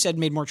 or as you said,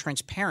 made more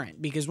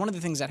transparent, because one of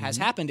the things that has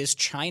happened is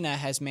China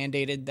has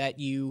mandated that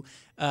you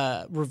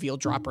reveal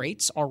drop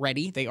rates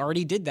already. They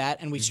already did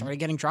that, and we started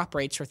getting drop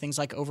rates for things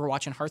like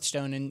Overwatch and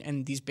Hearthstone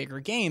and these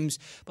bigger games.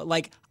 But,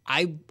 like,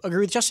 I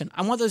agree with Justin.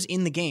 I want those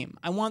in the game.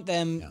 I want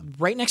them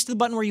right next to the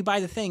button where you buy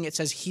the thing. It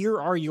says,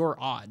 here are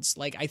your odds.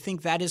 Like, I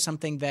think that is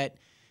something that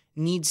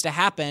needs to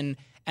happen.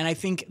 And I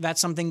think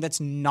that's something that's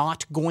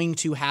not going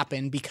to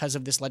happen because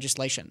of this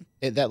legislation.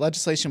 That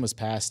legislation was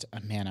passed.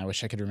 Man, I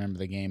wish I could remember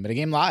the game. But the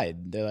game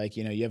lied. They're like,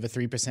 you have a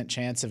 3%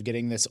 chance of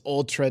getting this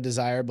ultra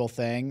desirable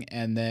thing.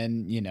 And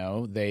then,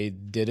 they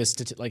did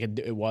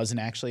it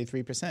wasn't actually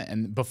 3%.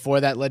 And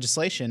before that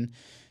legislation,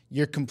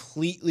 you're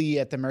completely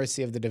at the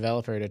mercy of the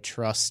developer to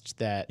trust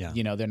that,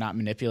 they're not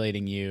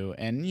manipulating you.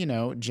 And,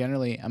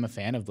 generally I'm a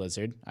fan of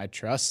Blizzard. I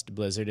trust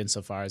Blizzard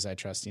insofar as I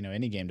trust,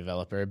 any game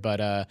developer.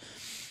 But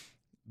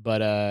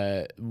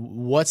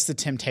what's the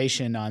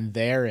temptation on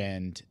their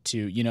end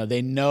to,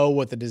 they know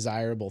what the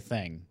desirable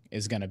thing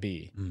is going to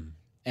be.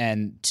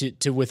 and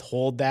to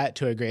withhold that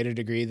to a greater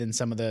degree than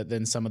some of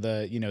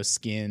the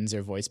skins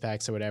or voice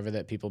packs or whatever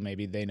that people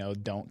maybe they know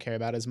don't care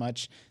about as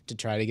much, to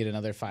try to get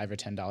another $5 or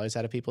 $10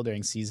 out of people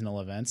during seasonal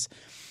events.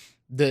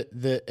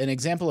 An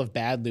example of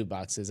bad loot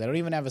boxes, I don't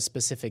even have a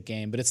specific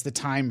game, but it's the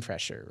time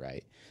pressure,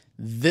 right?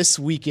 This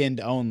weekend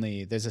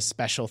only, there's a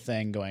special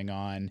thing going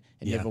on,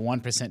 and you have a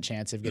 1%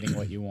 chance of getting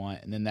what you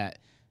want, and then that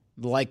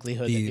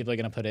likelihood that people are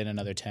going to put in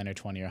another $10 or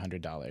 $20 or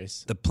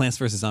 $100. The Plants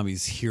vs.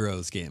 Zombies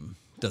Heroes game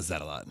does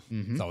that a lot.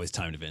 It's always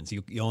timed events.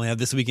 You only have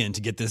this weekend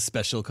to get this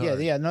special card.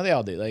 Yeah, no, they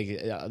all do.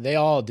 They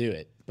all do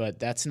it, but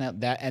that's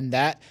not that, and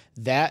that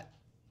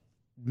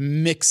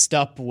mixed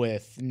up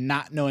with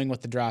not knowing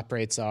what the drop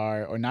rates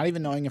are, or not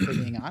even knowing if they're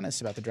being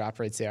honest about the drop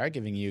rates they are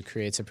giving you,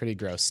 creates a pretty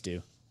gross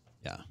stew.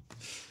 Yeah.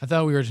 I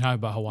thought we were talking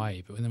about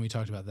Hawaii, but then we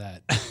talked about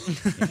that.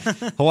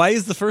 Hawaii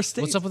is the first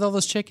state. What's up with all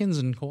those chickens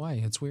in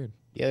Hawaii? It's weird.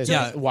 Yeah,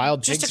 there's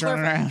wild Just pigs to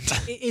running clarify,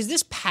 around. is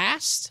this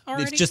passed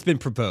already? It's just been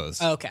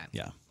proposed. Okay.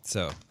 Yeah.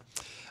 So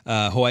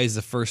Hawaii is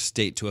the first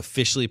state to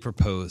officially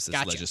propose this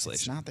Gotcha. It's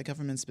legislation. not the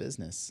government's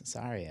business.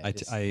 Sorry.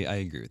 I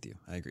agree with you.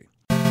 I agree.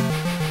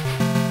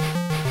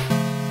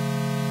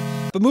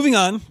 But moving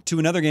on to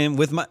another game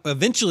with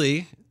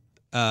eventually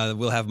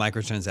we'll have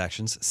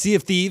microtransactions. Sea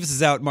of Thieves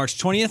is out March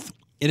 20th.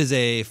 It is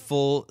a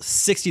full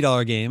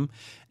 $60 game.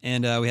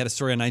 And we had a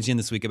story on IGN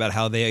this week about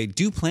how they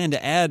do plan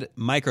to add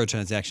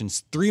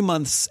microtransactions 3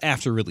 months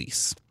after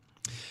release.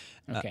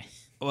 Okay.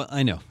 Well,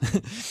 I know,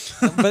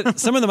 but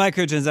some of the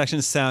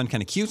microtransactions sound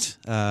kind of cute.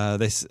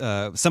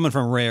 Someone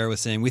from Rare was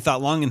saying, "We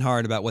thought long and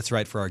hard about what's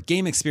right for our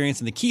game experience,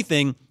 and the key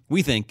thing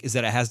we think is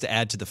that it has to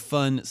add to the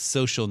fun,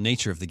 social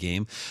nature of the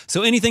game.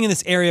 So anything in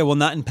this area will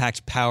not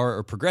impact power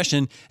or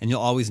progression, and you'll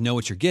always know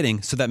what you're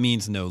getting. So that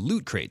means no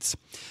loot crates.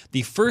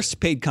 The first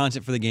paid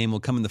content for the game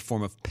will come in the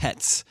form of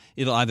pets.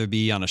 It'll either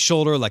be on a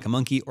shoulder like a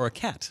monkey or a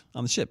cat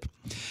on the ship."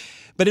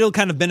 But it'll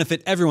kind of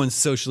benefit everyone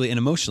socially and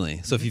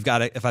emotionally. So if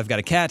I've got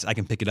a cat, I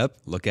can pick it up,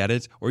 look at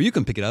it, or you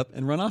can pick it up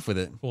and run off with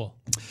it. Cool.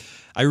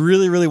 I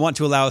really, really want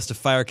to allow us to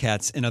fire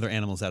cats and other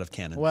animals out of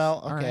cannon.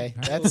 Well, okay.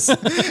 That's As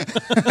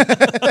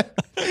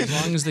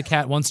long as the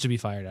cat wants to be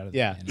fired out of the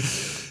Yeah. cannon.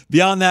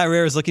 Beyond that,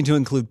 Rare is looking to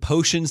include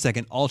potions that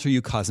can alter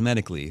you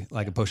cosmetically,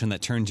 like a potion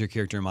that turns your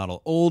character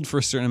model old for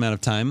a certain amount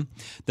of time.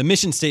 The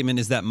mission statement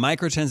is that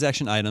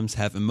microtransaction items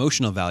have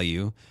emotional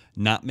value,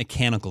 not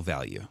mechanical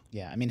value.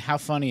 yeah. I mean, how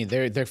funny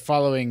they're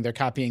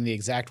copying the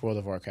exact World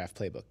of Warcraft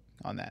playbook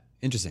on that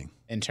Interesting.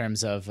 in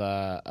terms of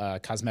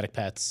cosmetic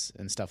pets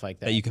and stuff like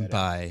that That you can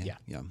buy. Yeah.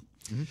 Yeah.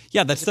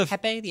 Yeah, that stuff.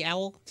 Pepe the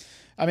owl.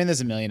 I mean,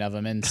 there's a million of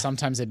them, and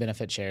sometimes they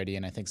benefit charity,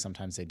 and I think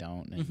sometimes they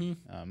don't.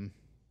 And,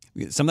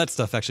 Some of that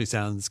stuff actually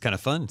sounds kind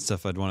of fun,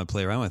 stuff I'd want to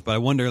play around with. But I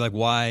wonder, like,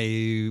 why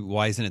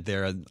isn't it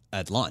there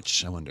at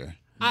launch? I wonder.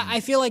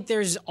 I feel like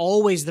there's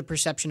always the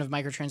perception of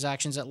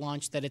microtransactions at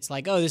launch that it's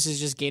like, oh, this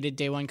is just gated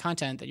day one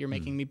content that you're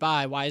making me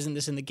buy. Why isn't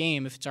this in the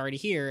game if it's already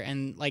here?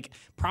 And like,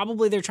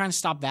 probably they're trying to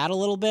stop that a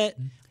little bit.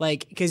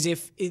 Like, because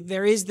if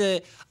there is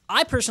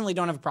I personally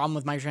don't have a problem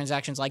with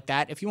microtransactions like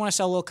that. If you want to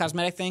sell little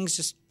cosmetic things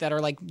just that are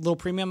like little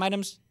premium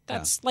items,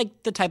 that's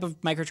like the type of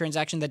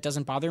microtransaction that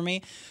doesn't bother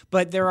me.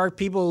 But there are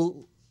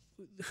people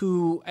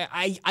who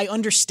I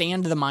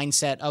understand the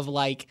mindset of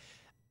like,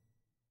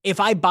 if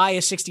I buy a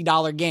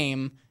 $60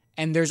 game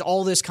and there's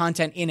all this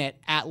content in it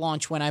at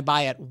launch when I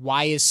buy it,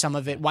 why do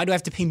I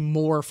have to pay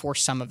more for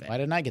some of it? why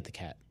didn't I get the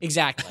cat?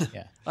 Exactly.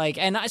 Yeah.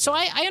 So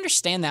I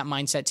understand that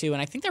mindset too,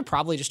 and I think they're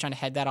probably just trying to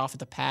head that off at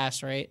the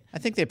pass, right? I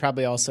think they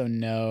probably also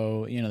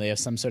know, they have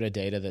some sort of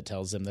data that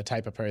tells them the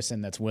type of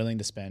person that's willing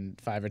to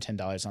spend $5 or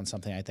 $10 on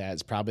something like that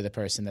is probably the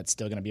person that's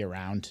still going to be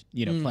around,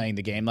 playing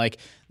the game. Like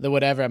the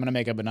whatever, I'm going to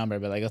make up a number,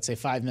 but like let's say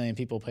 5 million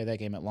people play that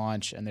game at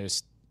launch, and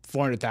there's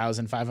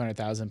 400,000,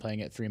 500,000 playing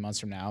it 3 months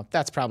from now.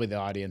 That's probably the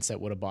audience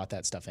that would have bought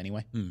that stuff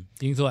anyway. Do you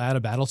think they'll add a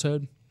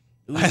Battletoad?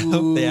 I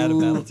hope they add a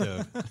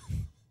Battletoad.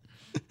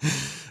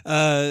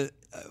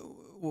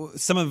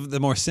 Some of the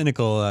more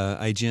cynical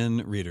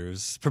IGN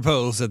readers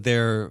propose that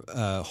they're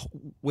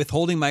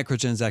withholding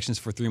microtransactions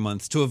for 3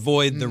 months to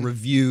avoid the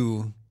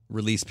review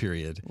release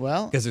period.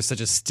 Well, because there's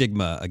such a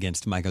stigma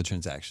against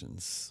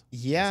microtransactions.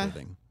 yeah, Sort of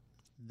thing.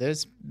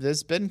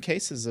 there's been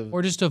cases of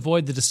Or just to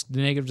avoid the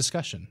negative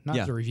discussion, not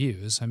Yeah. the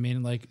reviews. I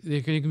mean, like,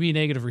 there can be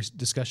negative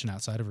discussion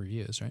outside of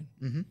reviews, right?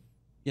 Mm-hmm.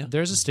 Yeah.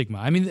 There's a stigma.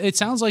 I mean, it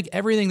sounds like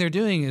everything they're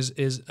doing is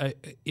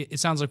it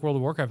sounds like World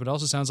of Warcraft, but it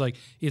also sounds like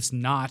it's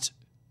not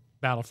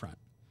Battlefront.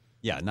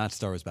 Yeah, not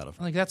Star Wars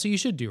Battlefront. Like, that's what you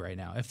should do right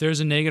now. If there's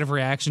a negative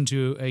reaction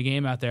to a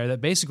game out there that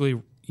basically,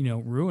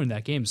 ruined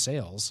that game's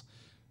sales.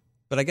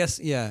 But I guess,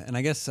 yeah, and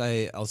I guess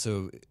I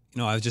also,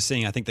 I was just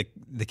saying, I think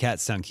the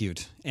cats sound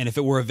cute. And if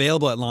it were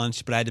available at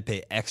launch, but I had to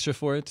pay extra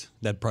for it,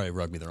 that'd probably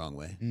rub me the wrong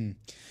way.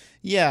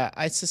 Yeah,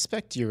 I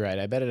suspect you're right.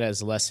 I bet it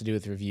has less to do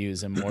with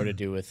reviews and more to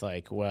do with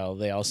like, well,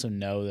 they also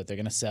know that they're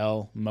going to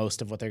sell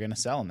most of what they're going to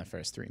sell in the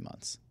first 3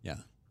 months. Yeah.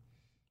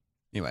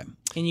 Anyway,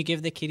 Can you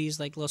give the kitties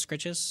like little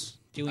scritches?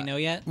 Do we know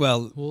yet?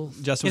 well,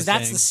 Justin Because was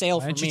that's saying, the sale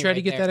Why for don't me. you try to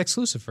right get there. that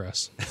exclusive for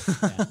us?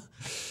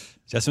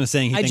 Justin was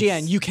saying he IGN,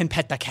 thinks you can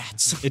pet the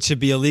cats. it should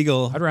be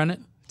illegal I'd run it.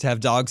 to have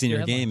dogs in your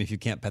headline. game if you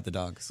can't pet the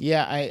dogs.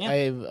 Yeah,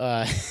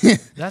 I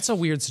That's a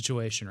weird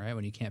situation, right?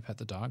 When you can't pet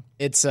the dog.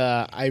 it's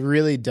I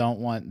really don't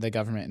want the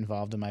government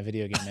involved in my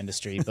video game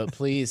industry, but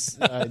please,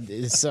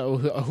 so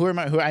who am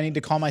I? Who I need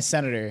to call my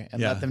senator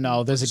and Yeah. let them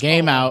know there's a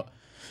game out.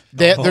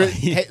 Hey,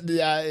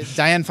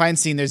 Dianne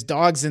Feinstein, there's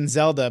dogs in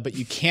Zelda, but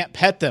you can't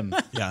pet them.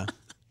 Yeah.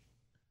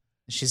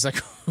 She's like,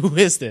 who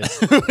is this?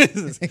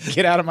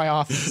 Get out of my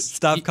office.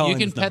 Stop calling You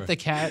can this pet number. the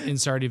cat in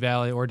Stardew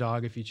Valley or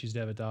dog if you choose to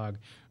have a dog,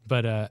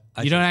 but you chose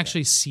don't cat.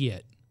 actually see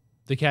it.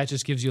 The cat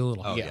just gives you a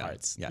little. Oh, get yeah.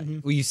 hearts. Yeah.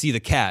 Well, you see the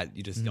cat,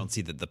 you just don't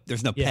see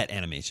there's no Yeah. pet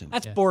animation.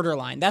 That's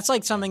borderline. That's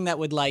like something that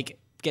would like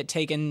get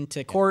taken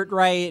to court,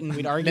 right? And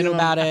we'd argue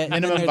about it. And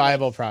then Minimum there'd-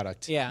 viable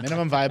product. Yeah.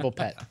 Minimum viable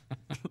pet.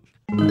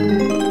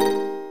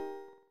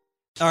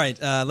 All right,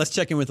 let's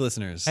check in with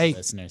listeners. Hey,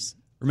 Listeners.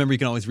 Remember, you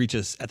can always reach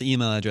us at the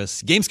email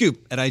address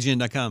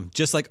gamescoop@ign.com,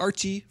 just like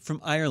Archie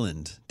from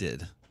Ireland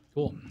did.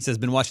 cool. He says,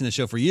 been watching the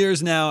show for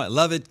years now. I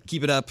love it.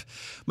 Keep it up.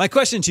 My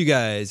question to you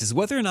guys is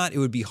whether or not it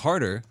would be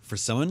harder for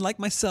someone like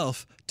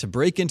myself to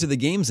break into the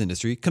games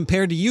industry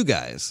compared to you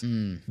guys.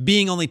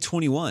 Being only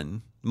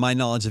 21, my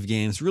knowledge of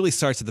games really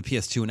starts at the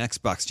PS2 and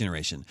Xbox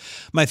generation.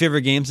 My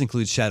favorite games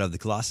include Shadow of the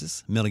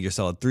Colossus, Metal Gear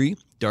Solid 3,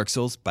 Dark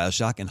Souls,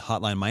 BioShock, and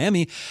Hotline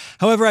Miami.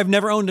 However, I've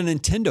never owned a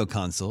Nintendo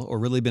console or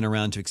really been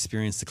around to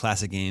experience the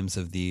classic games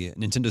of the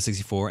Nintendo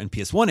 64 and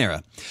PS1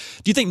 era.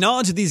 Do you think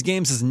knowledge of these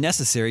games is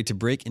necessary to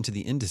break into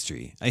the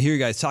industry? I hear you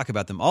guys talk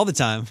about them all the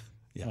time.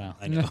 Yeah, Wow.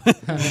 I know.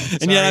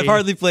 And yet I've Sorry.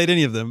 hardly played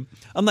any of them.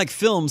 Unlike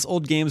films,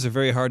 old games are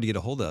very hard to get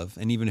a hold of.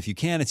 And even if you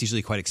can, it's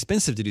usually quite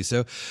expensive to do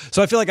so.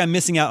 So I feel like I'm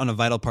missing out on a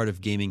vital part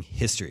of gaming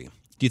history.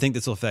 Do you think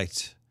this will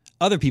affect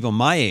other people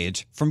my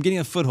age from getting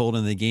a foothold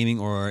in the gaming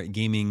or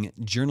gaming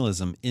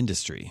journalism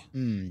industry?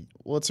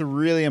 Well, it's a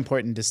really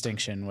important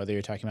distinction whether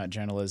you're talking about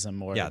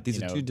journalism or Yeah,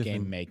 these are two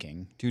different- game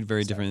making. Two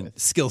very different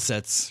skill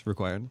sets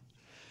required.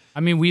 I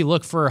mean, we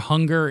look for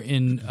hunger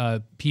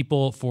in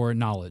people for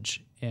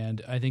knowledge.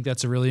 And I think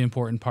that's a really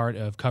important part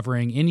of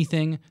covering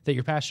anything that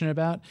you're passionate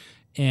about.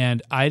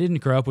 And I didn't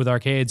grow up with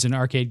arcades, and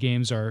arcade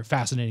games are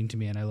fascinating to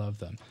me, and I love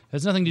them. It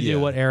has nothing to do Yeah.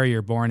 with what era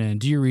you're born in.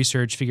 Do your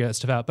research, figure that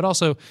stuff out. But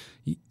also,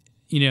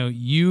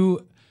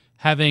 you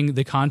having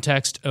the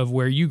context of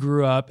where you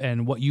grew up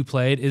and what you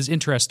played is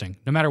interesting,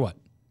 no matter what.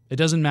 It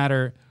doesn't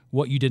matter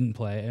what you didn't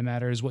play. It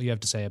matters what you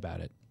have to say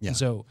about it. Yeah. And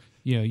so,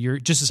 you're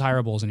just as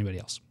hireable as anybody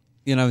else.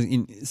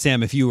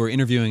 Sam, if you were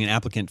interviewing an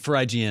applicant for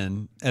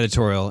IGN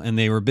editorial and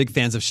they were big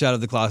fans of Shadow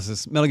of the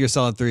Colossus, Metal Gear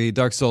Solid 3,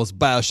 Dark Souls,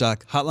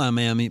 BioShock, Hotline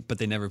Miami, but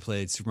they never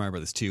played Super Mario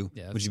Brothers 2,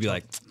 would you be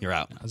like, you're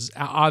out? It's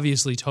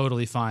obviously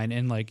totally fine,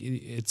 and like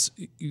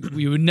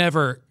we would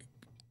never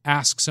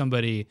ask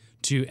somebody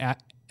to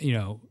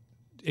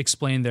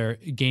explain their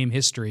game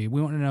history. We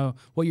want to know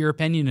what your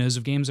opinion is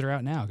of games that are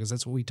out now, because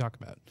that's what we talk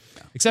about.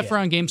 Except for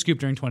on Game Scoop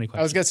during 20 questions.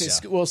 I was going to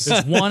say, well,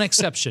 There's one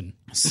exception.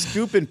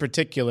 Scoop in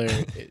particular,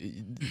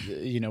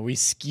 we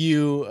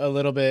skew a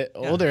little bit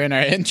older in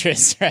our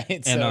interests,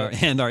 right?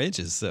 And our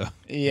ages, so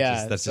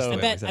Yeah, that's so- just the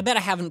way it works I out. bet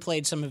I haven't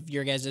played some of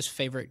your guys'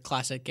 favorite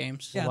classic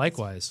games.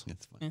 Likewise,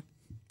 It's fine.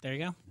 There you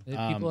go.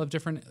 people have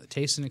different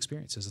tastes and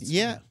experiences. It's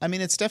Yeah, I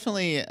mean, it's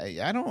definitely.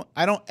 I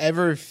don't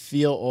ever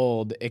feel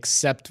old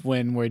except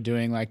when we're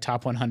doing like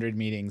top 100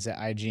 meetings at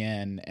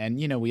IGN,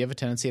 and we have a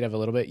tendency to have a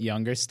little bit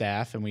younger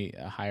staff, and we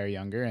hire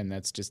younger, and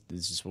it's just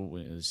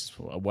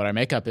what our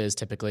makeup is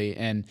typically.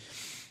 And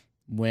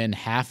when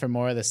half or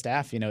more of the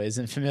staff,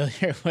 isn't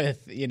familiar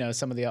with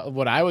some of the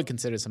what I would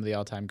consider some of the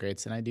all-time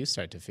greats, and I do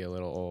start to feel a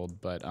little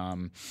old, but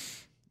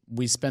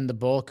we spend the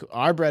bulk.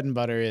 Our bread and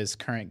butter is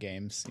current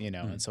games,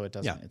 and so it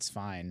doesn't. Yeah. It's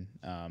fine.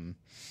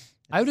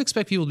 I would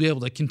expect people to be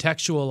able to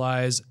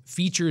contextualize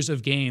features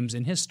of games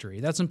in history.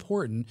 That's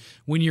important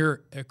when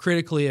you're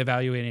critically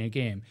evaluating a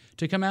game.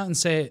 To come out and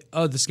say,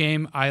 "Oh, this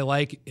game I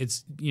like.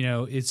 It's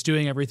it's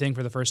doing everything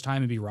for the first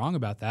time," and be wrong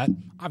about that.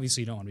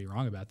 Obviously, you don't want to be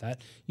wrong about that.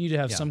 You need to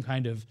have some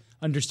kind of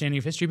understanding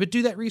of history, but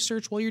do that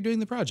research while you're doing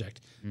the project.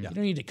 You don't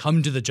need to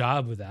come to the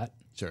job with that.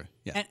 Sure.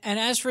 Yeah. And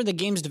as for the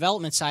games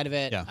development side of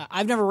it, Yeah.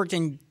 I've never worked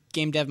in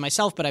game dev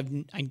myself, but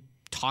I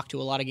talk to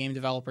a lot of game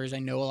developers. I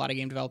know a lot of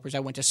game developers. I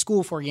went to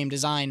school for game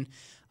design.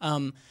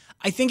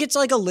 I think it's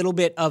like a little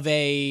bit of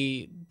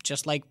a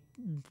just like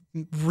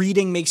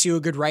reading makes you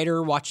a good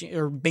writer, watching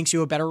or makes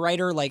you a better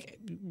writer. Like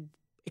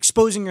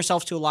exposing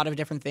yourself to a lot of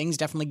different things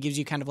definitely gives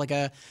you kind of like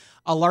a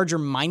larger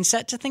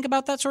mindset to think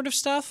about that sort of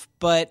stuff.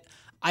 But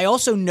I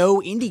also know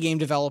indie game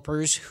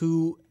developers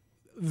who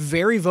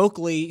very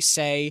vocally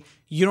say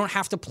you don't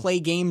have to play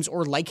games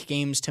or like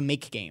games to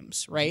make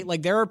games, right?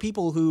 Like there are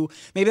people who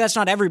maybe that's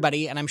not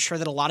everybody, and I'm sure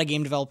that a lot of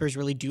game developers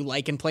really do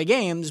like and play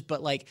games,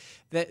 but like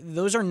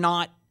those are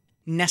not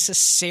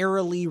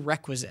necessarily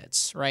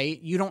requisites, right?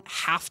 You don't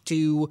have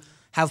to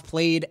have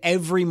played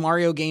every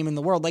Mario game in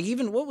the world. Like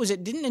even what was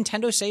it? Didn't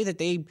Nintendo say that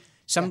they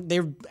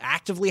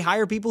actively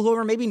hire people who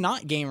are maybe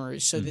not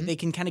gamers so that they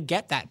can kind of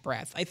get that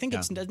breadth? I think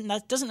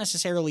that doesn't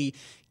necessarily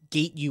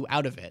gate you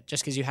out of it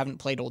just because you haven't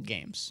played old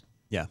games.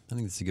 Yeah, I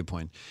think that's a good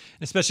point.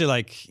 And especially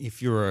like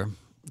if you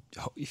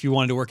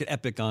wanted to work at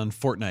Epic on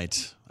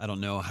Fortnite, I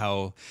don't know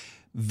how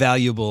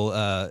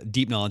valuable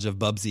deep knowledge of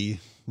Bubsy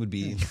would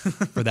be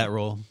for that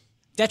role.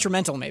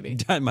 Detrimental, maybe.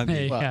 That might be.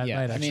 Hey, Well, yeah,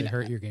 yeah, it might I actually mean,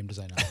 hurt your game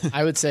design.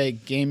 I would say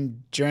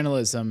game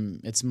journalism.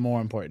 It's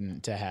more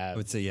important to have. I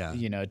would say, yeah.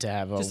 To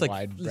have a Just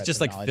wide breadth just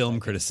of like knowledge film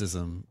like it.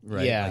 criticism,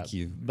 right? Yeah, Like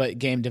you. but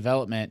game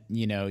development,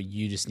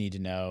 you just need to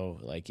know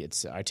like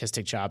it's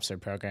artistic chops or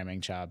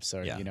programming chops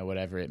or Yeah.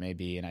 whatever it may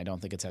be. And I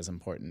don't think it's as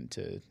important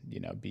to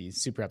be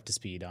super up to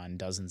speed on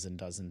dozens and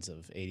dozens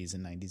of 80s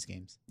and 90s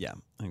games. Yeah,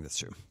 I think that's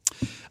true.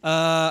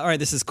 All right,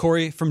 this is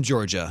Corey from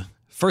Georgia.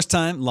 First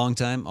time, long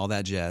time, all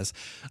that jazz.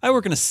 I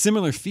work in a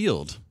similar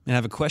field and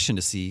have a question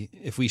to see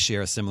if we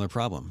share a similar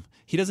problem.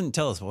 He doesn't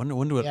tell us. I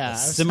wonder what Yeah, a I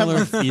was-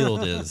 similar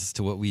field is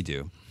to what we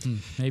do.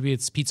 Maybe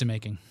it's pizza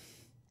making.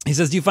 He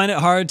says, do you find it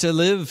hard to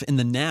live in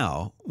the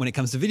now when it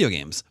comes to video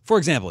games? For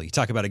example, you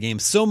talk about a game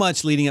so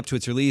much leading up to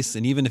its release,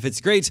 and even if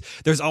it's great,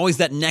 there's always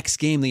that next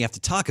game that you have to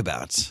talk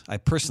about. I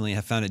personally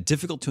have found it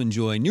difficult to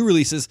enjoy new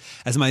releases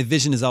as my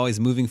vision is always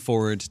moving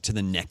forward to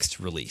the next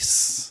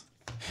release.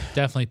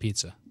 Definitely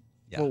pizza.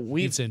 Yeah. Well,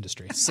 Pizza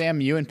industry.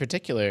 Sam, you in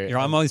particular,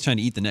 I'm always trying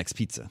to eat the next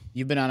pizza.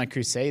 you've been on a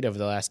crusade over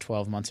the last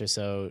 12 months or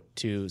so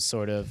to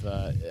sort of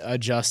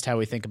adjust how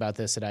we think about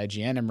this at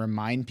IGN and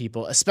remind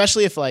people,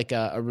 especially if like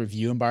a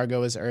review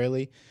embargo is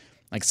early.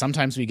 Like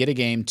sometimes we get a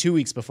game 2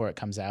 weeks before it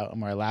comes out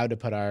and we're allowed to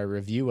put our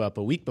review up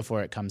a week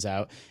before it comes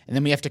out. And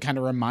then we have to kind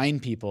of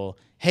remind people,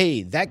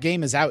 hey, that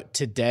game is out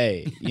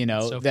today.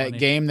 So that funny.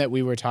 game that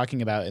we were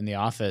talking about in the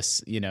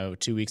office,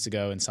 2 weeks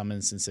ago in some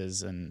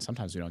instances, and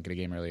sometimes we don't get a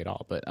game early at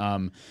all. But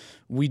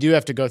we do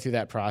have to go through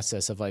that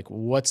process of like,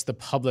 what's the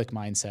public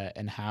mindset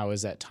and how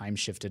is that time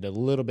shifted a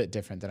little bit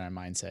different than our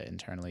mindset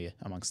internally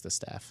amongst the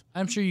staff?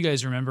 I'm sure you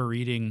guys remember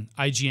reading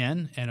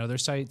IGN and other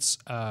sites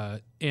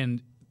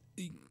and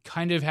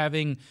kind of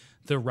having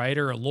the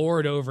writer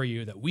lord over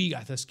you that we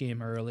got this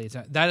game early.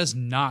 That is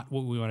not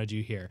what we want to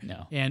do here.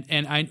 No.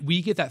 And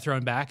we get that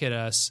thrown back at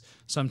us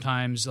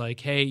sometimes, like,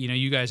 hey,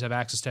 you guys have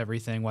access to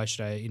everything. Why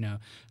should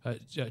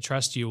I,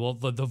 trust you? Well,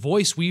 the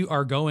voice we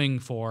are going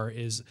for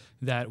is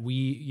that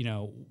we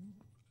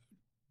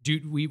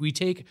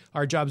take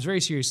our jobs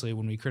very seriously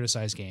when we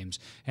criticize games,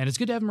 and it's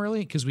good to have them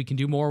early because we can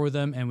do more with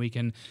them and we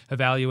can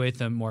evaluate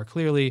them more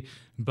clearly.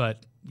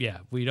 But yeah,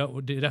 we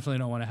definitely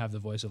don't want to have the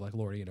voice of like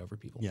lording it over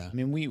people. Yeah. I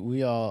mean,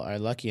 we all are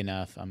lucky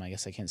enough. I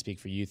guess I can't speak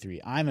for you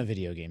three. I'm a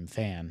video game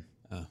fan,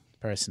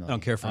 personally. I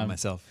don't care for it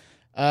myself.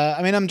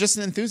 I'm just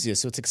an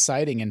enthusiast, so it's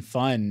exciting and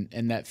fun,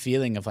 and that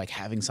feeling of like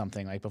having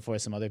something like before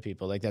some other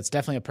people. Like that's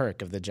definitely a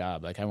perk of the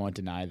job. Like I won't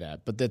deny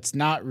that, but that's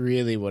not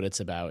really what it's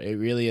about. It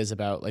really is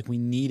about like we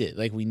need it.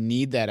 Like we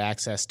need that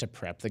access to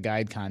prep the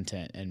guide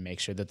content and make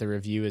sure that the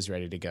review is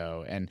ready to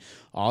go, and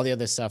all the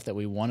other stuff that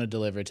we want to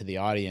deliver to the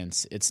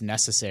audience. It's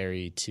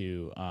necessary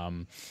to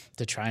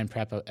try and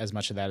prep as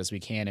much of that as we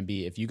can. And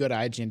if you go to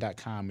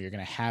IGN.com, you're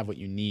going to have what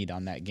you need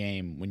on that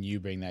game when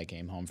you bring that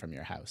game home from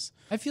your house.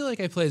 I feel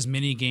like I play as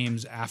many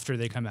games after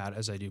they come out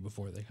as I do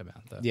before they come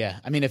out, though. Yeah,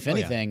 I mean, if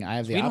anything, I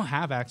have the We don't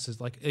have access.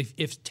 Like,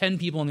 if 10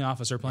 people in the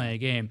office are playing a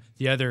game,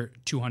 the other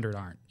 200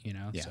 aren't,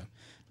 Yeah. So.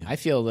 I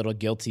feel a little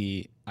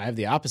guilty. I have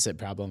the opposite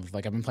problem.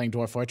 Like I've been playing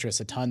Dwarf Fortress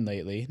a ton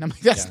lately, and I'm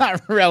like, that's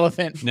not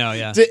relevant No,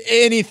 yeah. to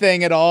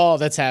anything at all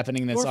that's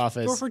happening in this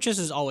office. Dwarf Fortress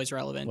is always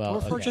relevant. Well, Dwarf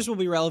okay. Fortress will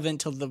be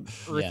relevant till the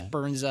earth Yeah.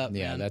 burns up.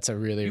 Yeah, man. that's a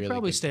really, You really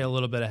probably good stay a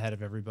little bit ahead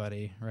of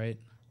everybody, right?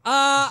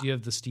 You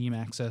have the Steam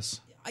access.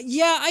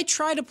 Yeah, I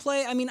try to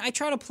play. I mean, I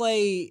try to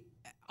play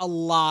a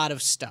lot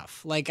of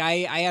stuff. Like I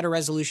had a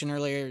resolution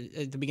earlier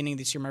at the beginning of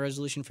this year. My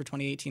resolution for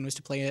 2018 was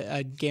to play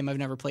a game I've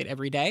never played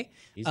every day.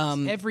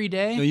 Every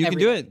day? No, you can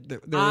every- do it. There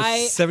were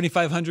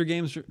 7,500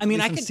 games I mean,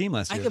 released I on could, Steam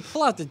last I year. could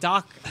pull out the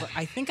doc.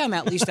 I think I'm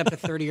at least up to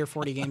 30 or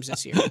 40 games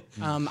this year.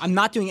 I'm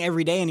not doing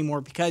every day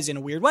anymore because, in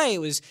a weird way, it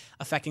was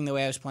affecting the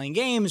way I was playing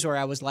games. Or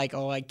I was like,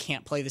 oh, I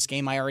can't play this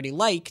game I already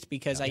liked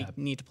because I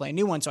need to play a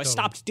new one. So I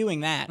stopped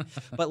doing that.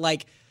 But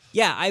like,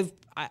 yeah,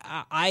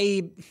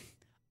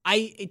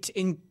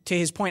 to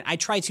his point, I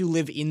try to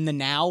live in the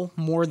now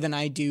more than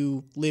I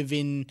do live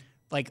in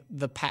like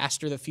the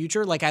past or the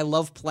future. Like I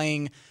love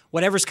playing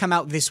whatever's come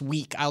out this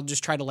week. I'll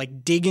just try to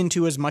like dig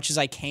into as much as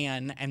I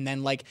can, and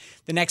then like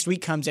the next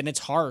week comes and it's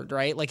hard,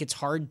 right? Like it's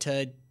hard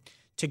to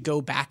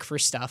go back for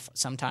stuff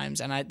sometimes,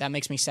 and that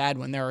makes me sad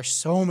when there are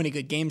so many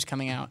good games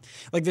coming out.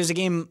 Like there's a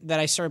game that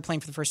I started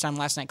playing for the first time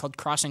last night called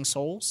Crossing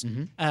Souls,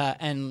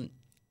 and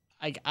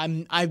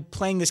I'm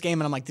playing this game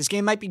and I'm like, this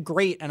game might be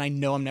great, and I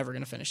know I'm never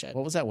going to finish it.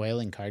 What was that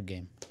whaling card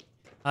game?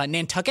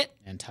 Nantucket.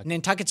 Nantucket.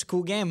 Nantucket's a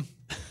cool game.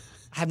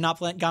 I have not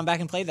gone back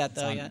and played that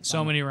though yet.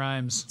 So many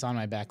rhymes. It's on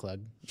my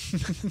backlog.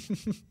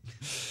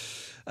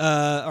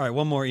 All right,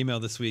 one more email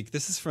this week.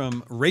 This is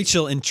from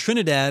Rachel in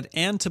Trinidad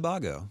and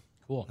Tobago.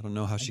 Cool. I don't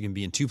know how she can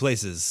be in two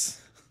places,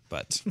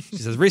 but she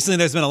says, recently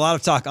there's been a lot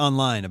of talk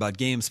online about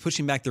games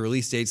pushing back the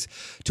release dates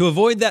to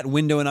avoid that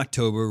window in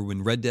October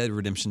when Red Dead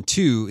Redemption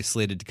 2 is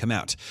slated to come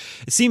out.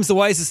 It seems the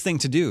wisest thing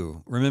to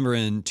do. Remember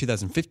in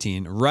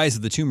 2015, Rise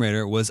of the Tomb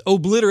Raider was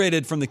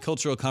obliterated from the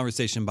cultural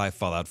conversation by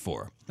Fallout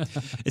 4.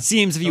 It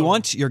seems if you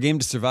want your game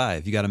to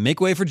survive, you got to make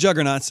way for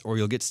juggernauts or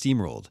you'll get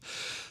steamrolled.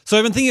 So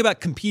I've been thinking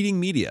about competing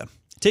media.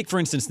 Take, for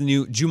instance, the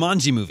new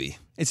Jumanji movie.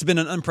 It's been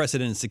an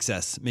unprecedented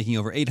success, making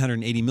over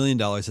 $880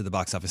 million at the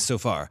box office so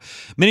far.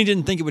 Many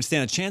didn't think it would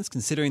stand a chance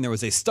considering there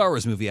was a Star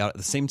Wars movie out at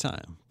the same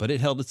time, but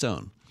it held its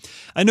own.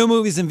 I know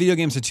movies and video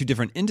games are two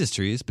different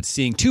industries, but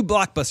seeing two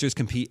blockbusters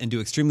compete and do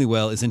extremely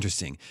well is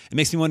interesting. It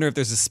makes me wonder if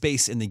there's a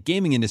space in the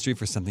gaming industry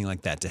for something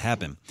like that to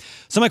happen.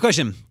 So my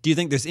question, do you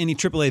think there's any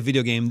AAA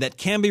video game that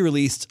can be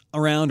released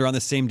around or on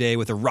the same day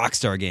with a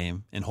Rockstar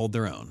game and hold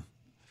their own?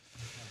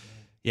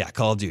 Yeah,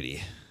 Call of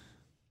Duty.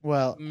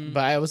 Well,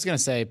 but I was going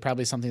to say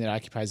probably something that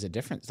occupies a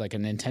difference, like a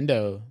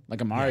Nintendo,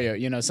 like a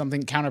Mario,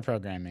 something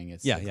counter-programming.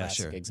 It's the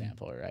classic sure.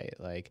 example, right?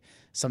 Like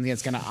something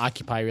that's going to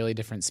occupy really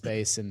different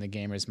space in the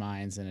gamers'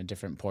 minds and a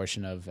different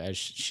portion of,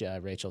 as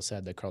Rachel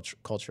said, the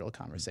cultural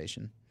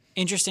conversation.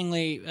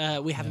 Interestingly,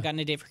 we haven't gotten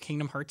a date for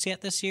Kingdom Hearts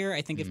yet this year.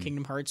 I think if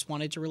Kingdom Hearts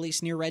wanted to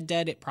release near Red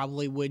Dead, it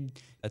probably would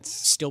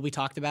still be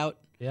talked about.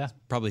 Yeah.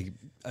 Probably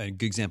a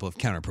good example of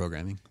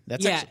counter-programming.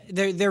 That's Yeah,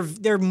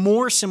 they're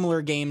more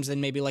similar games than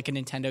maybe like a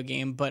Nintendo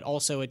game, but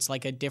also it's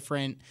like a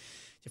different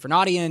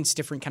audience,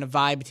 different kind of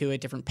vibe to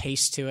it, different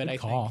pace to it. I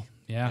think.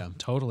 Yeah,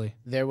 totally.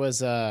 There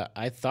was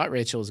I thought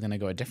Rachel was going to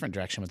go a different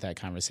direction with that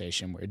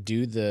conversation. Where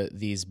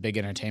these big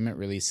entertainment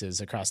releases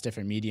across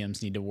different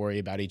mediums need to worry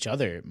about each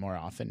other more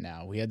often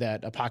now? We had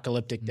that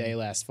apocalyptic day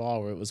last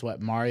fall where it was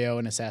Mario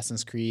and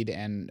Assassin's Creed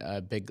and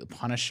big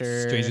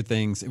Punisher, Stranger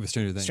Things. It was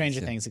Stranger Things. Stranger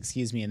Things,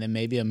 excuse me, and then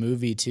maybe a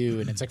movie too.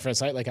 And it's like for a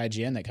site like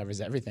IGN that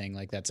covers everything,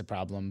 like that's a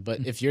problem.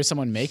 But if you're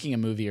someone making a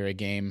movie or a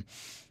game,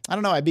 I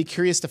don't know. I'd be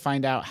curious to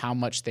find out how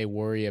much they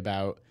worry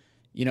about.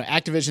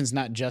 Activision's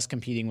not just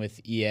competing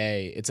with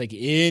EA. It's like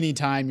any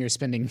time you're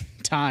spending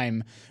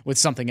time with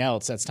something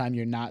else, that's time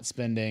you're not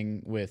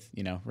spending with,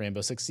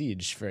 Rainbow Six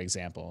Siege, for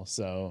example.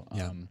 So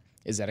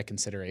is that a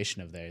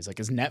consideration of theirs? Like,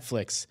 is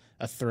Netflix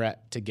a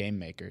threat to game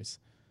makers?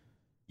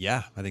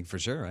 Yeah, I think for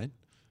sure, right?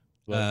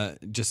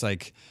 Just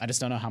like... I just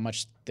don't know how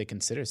much they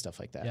consider stuff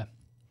like that.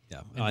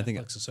 Yeah. And I think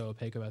Netflix is so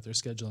opaque about their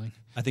scheduling.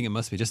 I think it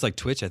must be. Just like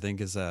Twitch, I think,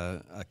 is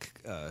a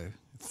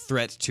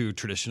threat to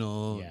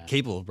traditional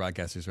cable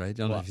broadcasters, right? I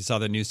don't know if you saw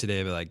the news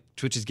today, but like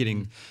Twitch is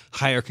getting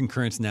higher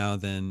concurrence now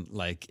than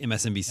like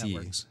MSNBC.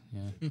 Networks.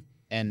 Yeah.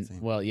 And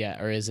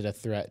or is it a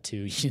threat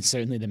to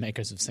certainly the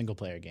makers of single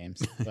player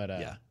games? But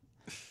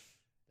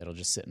that'll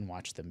just sit and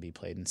watch them be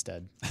played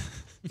instead.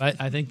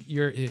 I think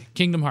your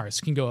Kingdom Hearts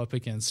can go up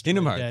against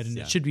Kingdom Red Hearts, Dead, and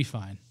yeah. it should be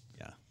fine.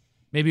 Yeah.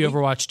 Maybe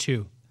Overwatch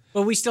 2.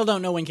 Well, we still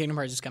don't know when Kingdom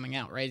Hearts is coming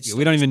out, right?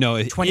 We don't even know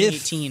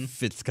 2018.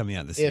 if it's coming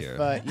out this If year.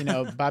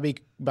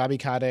 Bobby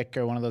Kotick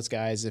or one of those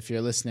guys, if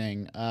you're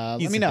listening, let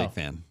He's me a know. big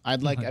fan.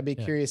 I'd be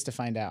curious to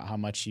find out how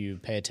much you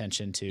pay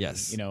attention to,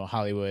 Yes.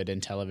 Hollywood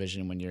and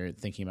television when you're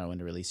thinking about when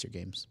to release your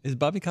games. Is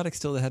Bobby Kotick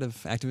still the head of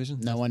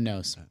Activision? No one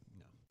knows.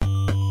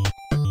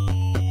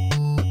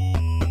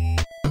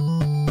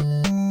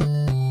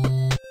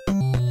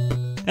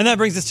 And that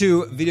brings us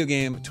to video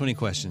game 20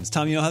 questions.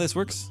 Tom, you know how this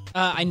works?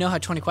 I know how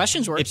 20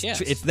 questions works,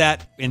 yes. It's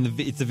that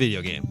it's a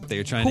video game that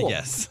you're trying to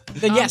guess.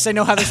 Then yes, I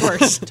know how this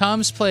works.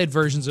 Tom's played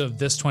versions of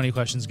this 20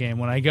 questions game.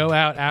 When I go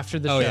out after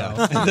the show,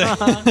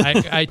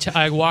 yeah.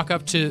 I walk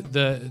up to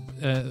the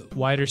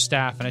wider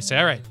staff and I say,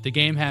 all right, the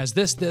game has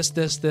this,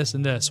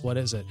 and this. What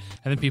is it?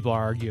 And then people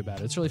argue about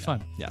it. It's really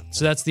fun. Yeah.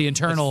 So that's the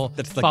internal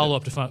That's like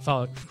follow-up to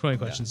follow 20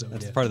 questions that we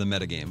That's did. part of the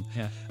meta game.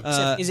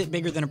 Yeah. Is it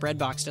bigger than a bread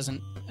box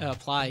doesn't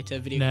apply to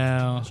video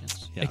No.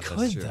 questions? Yeah, It that's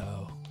could, true.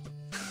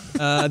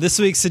 though. This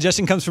week's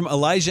suggestion comes from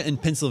Elijah in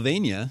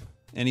Pennsylvania.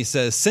 And he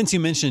says, since you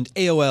mentioned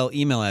AOL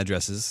email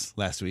addresses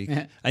last week,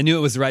 I knew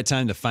it was the right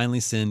time to finally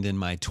send in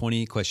my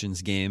 20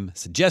 questions game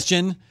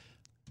suggestion.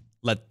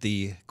 Let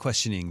the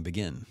questioning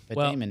begin. But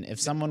Well- Damon, if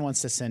someone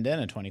wants to send in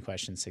a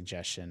 20-question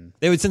suggestion,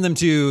 They would send them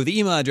to the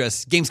email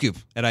address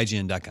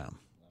gamescoop@ign.com.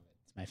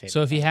 it's my favorite.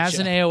 So if he part of has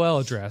the an show.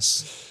 AOL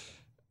address,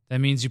 that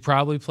means you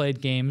probably played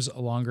games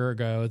longer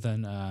ago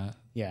than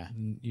Yeah,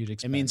 you'd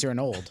expect. it means you're an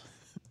old.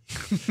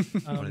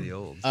 One of the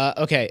old.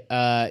 Okay.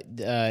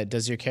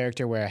 Does your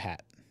character wear a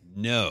hat?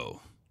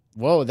 No.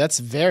 Whoa,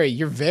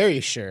 you're very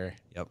sure.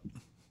 Yep.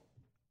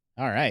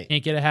 All right.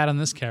 Can't get a hat on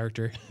this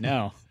character.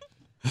 No.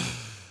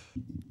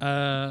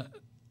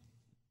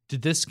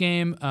 Did this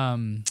game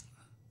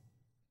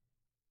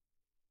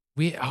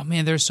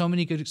there's so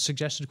many good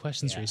suggested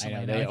questions Yeah, recently.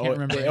 I know. Now I can't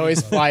remember They any always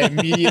of them. fly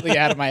immediately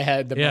out of my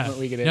head the Yeah. moment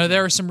we get in. No,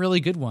 there are some really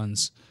good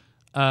ones.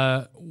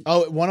 One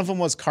of them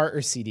was cart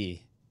or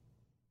CD.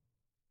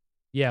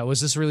 Yeah,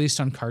 was this released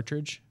on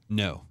cartridge?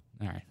 No.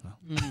 All right. Well,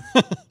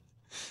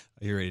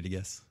 Are you ready to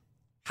guess?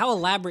 How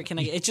elaborate can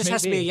I get? It just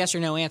has to be a Maybe. yes or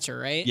no answer,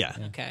 right? Yeah.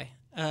 Okay.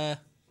 I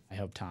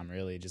hope Tom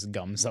really just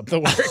gums up the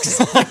works.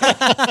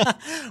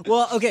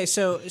 Well, okay,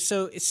 so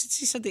since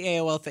he said the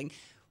AOL thing,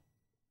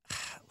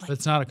 but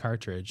it's not a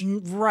cartridge.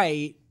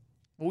 right?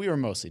 We were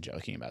mostly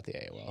joking about the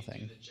AOL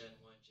thing.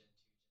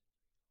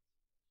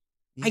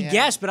 I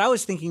guess, but I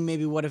was thinking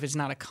maybe what if it's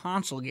not a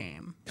console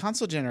game?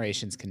 Console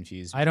generations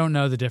confused me. I don't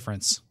know the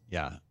difference.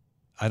 Yeah.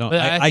 I don't. But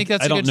I think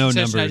that's I a don't good know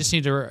suggestion. numbers. I just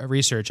need to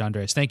research,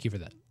 Andres. Thank you for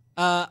that.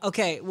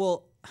 Okay,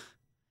 well,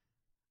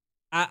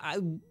 I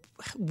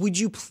would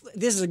you?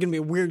 This is going to be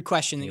a weird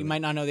question that you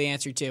might not know the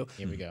answer to.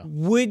 Here we go.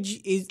 Would you,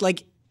 is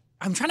like?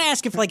 I'm trying to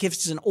ask if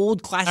it's an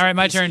old classic. All right,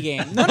 my PC turn.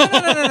 game.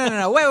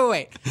 No.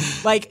 Wait.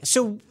 Like,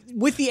 so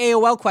with the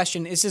AOL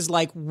question, this is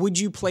like, would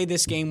you play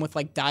this game with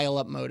like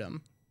dial-up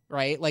modem?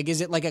 Right? Like, is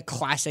it like a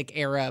classic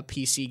era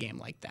PC game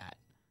like that?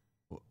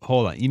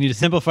 Hold on. You need to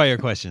simplify your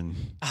question.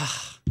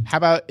 How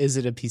about, is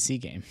it a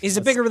PC game? Is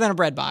it bigger than a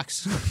bread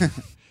box?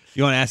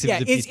 You want to ask if Yeah.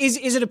 it's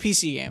a Is it a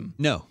PC game?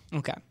 No.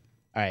 Okay.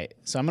 All right,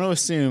 so I'm going to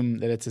assume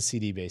that it's a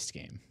CD-based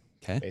game.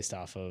 Okay. Based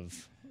off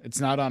of, it's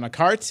not on a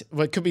cart,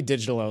 but it could be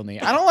digital only.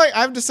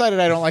 I've decided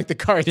I don't like the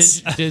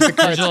carts.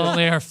 Digital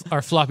only our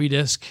floppy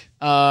disk,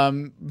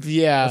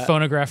 Yeah,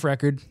 phonograph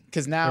record.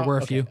 because now there were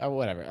a okay, few.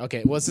 whatever.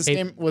 Okay, was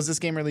this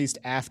game released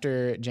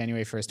after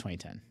January 1st,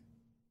 2010?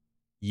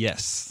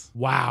 Yes.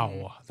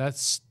 Wow,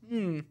 that's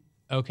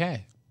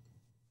okay.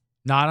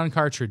 Not on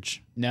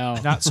cartridge. No,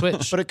 Not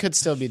Switch. but it could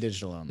still be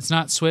digital only. It's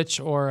not Switch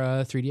or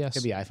 3DS.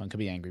 Could be iPhone, could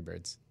be Angry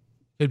Birds.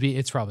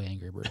 It's probably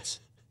Angry Birds.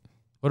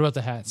 What about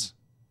the hats?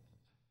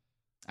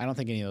 I don't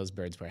think any of those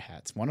birds wear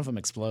hats. One of them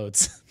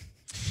explodes.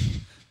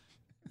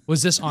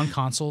 Was this on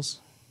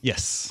consoles?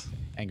 Yes.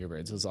 Angry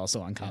Birds was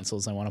also on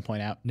consoles, I want to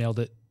point out. Nailed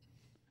it.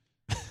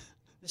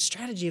 The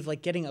strategy of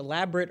like getting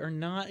elaborate or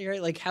not,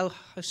 right? Like how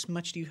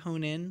much do you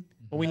hone in?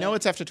 Well, we know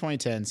it's after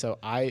 2010, so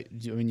I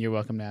mean, you're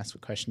welcome to ask what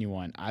question you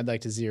want. I'd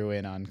like to zero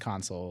in on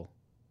console.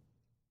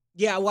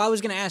 Yeah, well, I was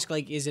going to ask,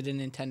 like, is it a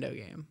Nintendo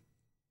game?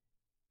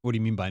 What do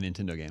you mean by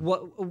Nintendo game?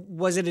 What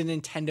was it a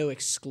Nintendo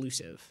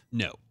exclusive?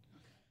 No.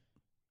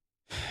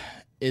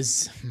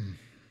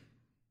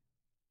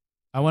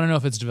 I want to know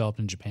if it's developed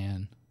in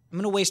Japan. I'm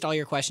going to waste all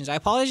your questions. I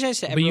apologize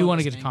to But everyone. you want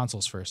to get to listening.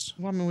 consoles first.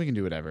 Well, I mean, we can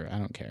do whatever. I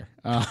don't care.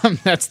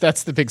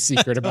 That's the big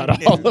secret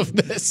about all of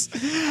this.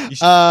 You should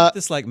treat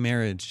this like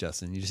marriage,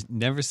 Justin. You just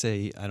never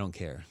say, I don't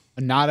care.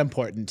 Not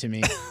important to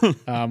me.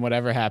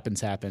 Whatever happens,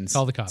 happens.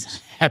 Call the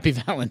cops. Happy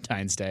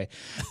Valentine's Day.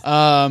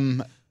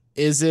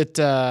 Is it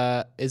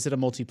a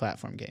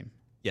multi-platform game?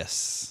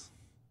 Yes.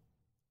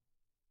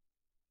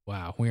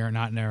 Wow, we are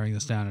not narrowing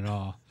this down at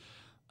all.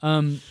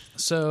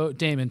 So,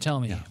 Damon, tell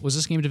me, was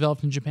this game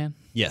developed in Japan?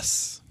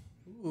 Yes.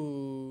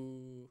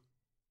 Ooh.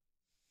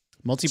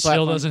 Multi-platform.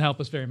 Still doesn't help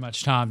us very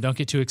much, Tom. Don't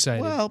get too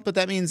excited. Well, but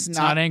that means it's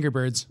not Angry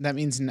Birds. That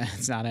means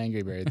it's not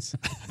Angry Birds.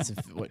 It's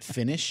what,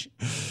 Finnish?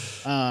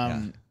 So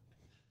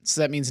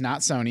that means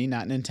not Sony,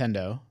 not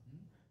Nintendo.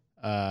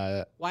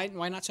 Why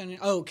not Sony?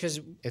 Oh,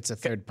 because It's a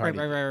third party.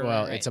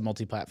 Right. It's a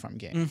multi-platform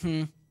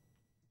game.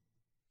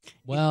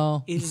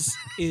 Well, is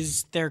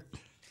there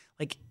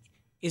like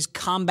is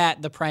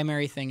combat the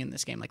primary thing in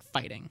this game, like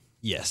fighting?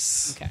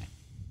 Yes. okay.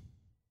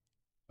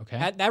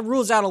 That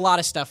rules out a lot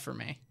of stuff for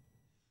me.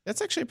 That's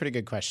actually a pretty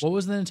good question. What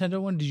was the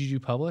Nintendo one? Did you do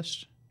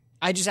published?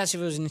 I just asked if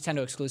it was a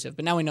Nintendo exclusive,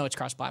 but now we know it's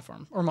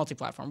cross-platform or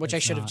multi-platform, which I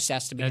should have just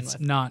asked to begin It's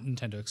with. not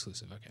Nintendo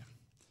exclusive. Okay.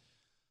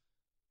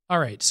 All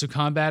right. So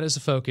combat is a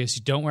focus.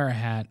 You don't wear a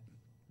hat.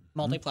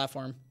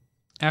 Multi-platform.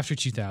 After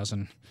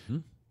 2000.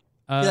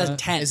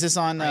 2010. Is this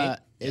on? right?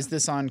 Is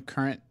this on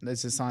current?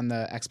 Is this on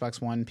the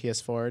Xbox One,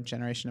 PS4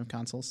 generation of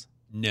consoles?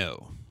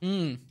 No.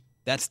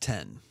 That's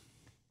 10.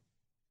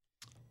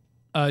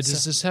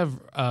 Does this have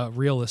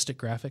realistic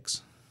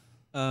graphics?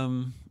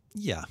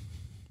 Yeah.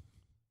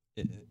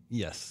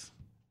 Yes.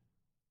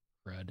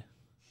 Red.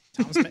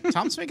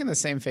 Tom's making the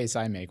same face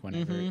I make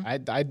whenever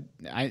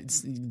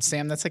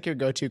Sam. That's like your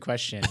go-to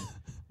question.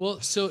 Well,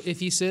 so if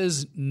he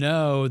says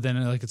no,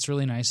 then like it's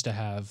really nice to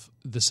have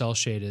the cell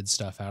shaded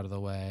stuff out of the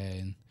way,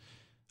 and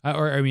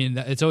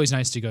it's always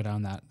nice to go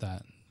down that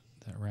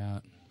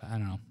route. I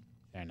don't know.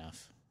 Fair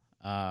enough.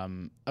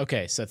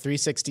 Okay, so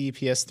 360,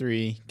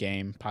 PS3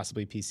 game,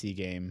 possibly PC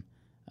game,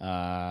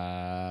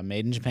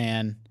 made in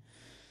Japan.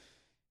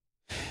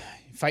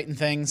 Fighting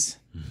things.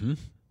 Mm-hmm.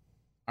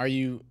 Are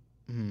you?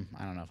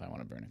 I don't know if I want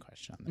to burn a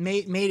question on that.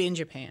 Made in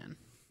Japan.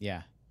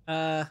 Yeah.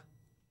 Does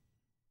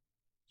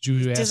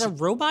a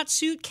robot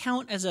suit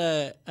count as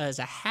a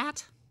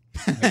hat?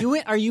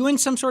 Are you in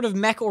some sort of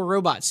mech or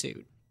robot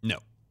suit? No.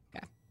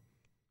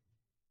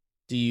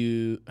 Do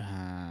you?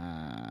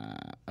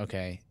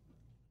 Okay.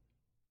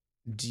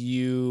 Do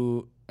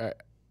you?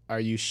 Are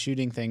you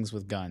shooting things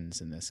with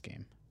guns in this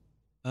game?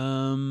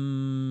 Are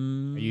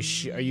you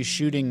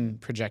shooting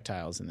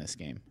projectiles in this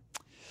game?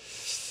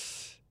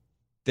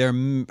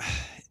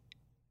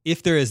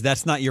 If there is,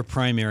 that's not your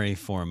primary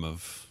form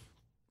of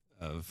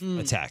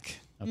attack.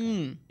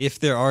 Okay. If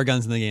there are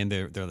guns in the game,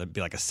 there'll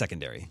be like a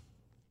secondary.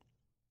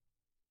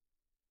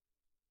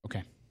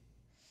 Okay.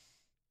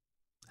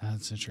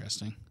 That's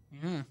interesting.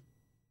 Yeah.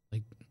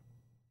 Like,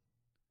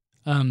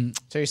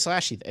 So you're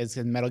slashy. Is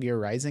it Metal Gear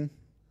Rising?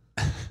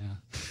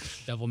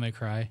 Devil May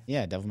Cry.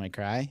 Yeah, Devil May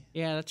Cry.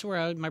 Yeah, that's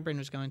where my brain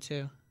was going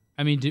too.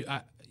 I mean,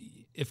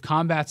 if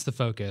combat's the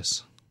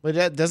focus, But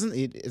that doesn't.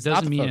 It's not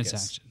doesn't the mean focus.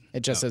 it's action.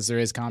 It just says there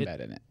is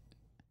combat in it.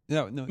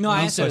 No, No,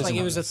 I asked so if, like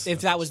it's it was not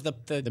if that was the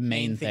The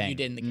main thing thing you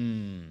did in the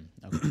game.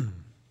 Okay. Was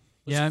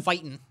Yeah.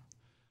 fighting.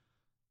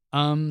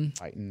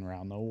 Fighting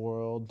around the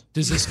world.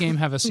 Does this game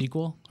have a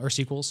sequel or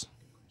sequels?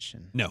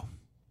 No.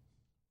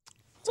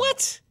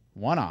 What?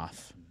 One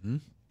off.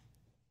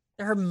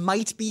 There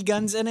might be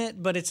guns in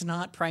it, but it's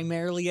not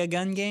primarily a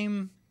gun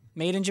game.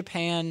 Made in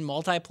Japan,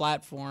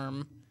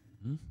 multi-platform.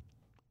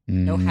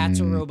 No hats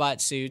or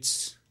robot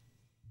suits.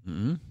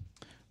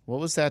 What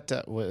was that?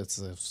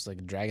 It's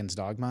like Dragon's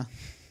Dogma.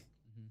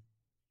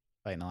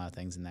 Fighting a lot of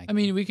things in that. I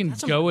mean, we can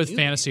That's a go with new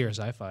fantasy or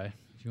sci-fi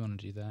if you want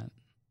to do that.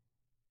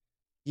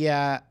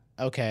 Yeah.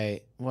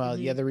 Okay. Well,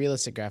 yeah, the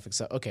realistic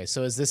graphics. Okay,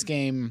 so is this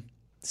game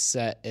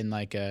set in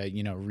like a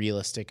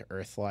realistic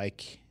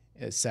Earth-like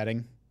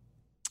setting?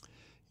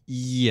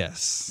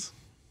 Yes.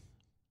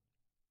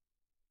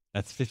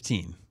 That's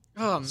 15.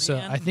 Oh man! So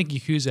I think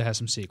Yakuza has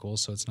some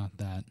sequels, so it's not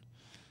that.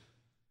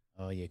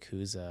 Oh,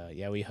 Yakuza.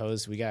 Yeah, we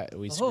screwed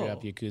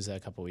up Yakuza a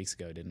couple weeks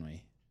ago, didn't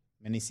we?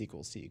 Many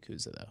sequels to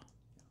Yakuza though.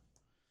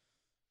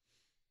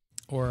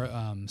 Or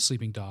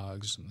Sleeping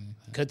Dogs. Something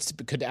like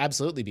that. Could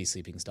absolutely be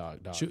Sleeping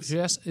Dogs. Should you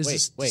ask, is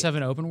Wait. this have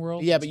an open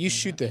world? Yeah, but you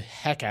shoot the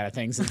heck out of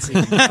things in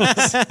Sleeping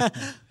Dogs.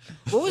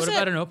 What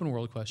about an open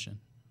world question?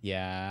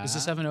 Yeah. Does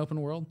this have an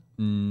open world?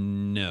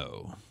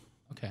 No.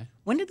 Okay.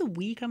 When did the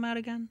Wii come out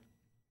again?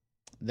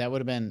 That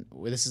would have been.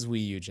 This is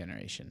Wii U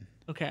generation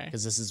Okay.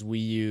 because this is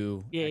Wii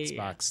U, Yeah,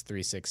 Xbox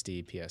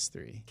 360,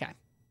 PS3. Okay.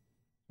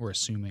 We're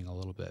assuming a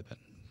little bit, but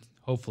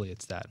hopefully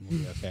it's that. And we'll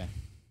be okay.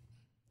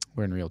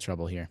 We're in real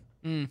trouble here.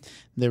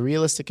 The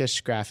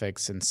realistic-ish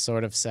graphics and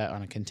sort of set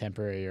on a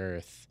contemporary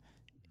Earth,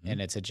 and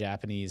it's a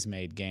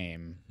Japanese-made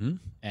game. And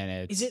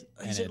it's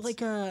Is it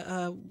like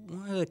a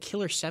one of the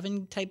Killer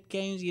 7 type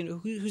games? You know,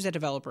 who's that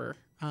developer?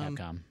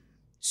 Capcom?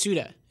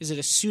 Suda. Is it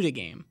a Suda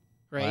game?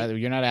 Right. Well,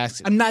 you're not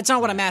asking. I'm not. It's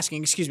not what I'm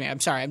asking. Excuse me. I'm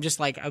sorry. I'm just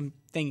like I'm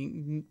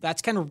thinking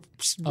that's kind of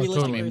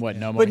realistic, totally. I mean, what?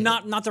 No more. but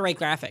not the right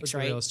graphics,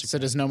 right? Realistic. So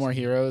does No More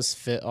Heroes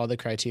fit all the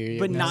criteria?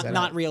 But we not set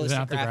not up? realistic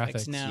Not the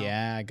graphics. graphics. No.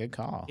 Yeah, good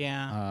call.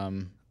 Yeah.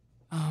 Um,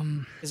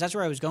 Because that's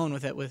where I was going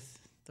with it with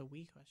the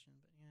Wii question.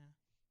 But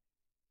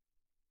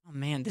yeah. Oh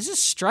man, this is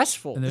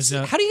stressful. And there's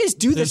How do you guys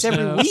do this there's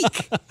every no-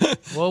 week?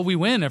 Well, we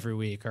win every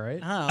week, all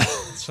right? Oh,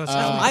 So that's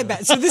that's my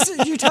bad. So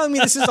you're telling me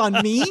this is on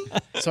me?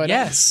 so I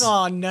yes.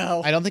 Oh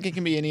no. I don't think it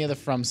can be any of the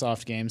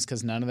FromSoft games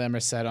because none of them are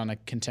set on a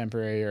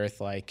contemporary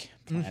Earth-like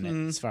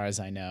planet, as far as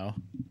I know.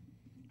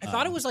 I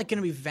thought it was like going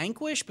to be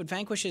Vanquish, but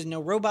Vanquish has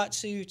no robot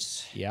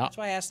suits. Yeah. That's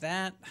why I asked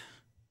that.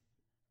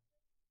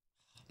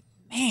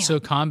 Man. So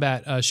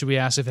combat, should we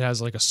ask if it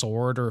has like a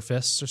sword or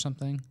fists or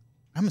something?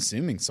 I'm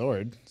assuming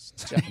sword.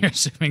 You're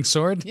assuming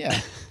sword? Yeah.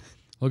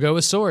 We'll go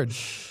with sword.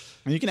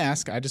 You can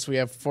ask. We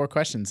have 4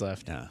 questions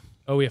left. Yeah.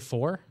 Oh, we have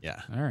 4?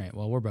 Yeah. All right.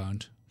 Well, we're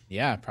boned.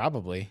 Yeah,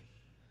 probably.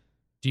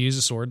 Do you use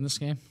a sword in this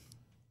game?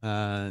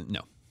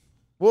 No.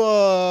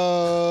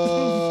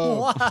 Whoa.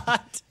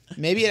 what?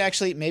 Maybe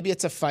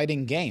it's a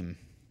fighting game.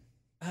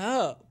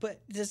 Oh, but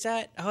does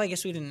that? Oh, I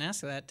guess we didn't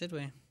ask that, did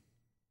we?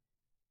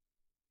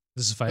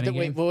 This is a fighting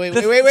game? Wait.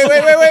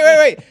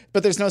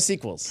 But there's no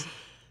sequels.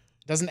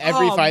 Doesn't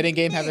every Oh, fighting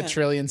game have a man.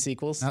 trillion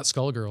sequels? Not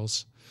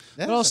Skullgirls.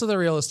 That But is also the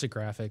realistic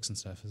graphics and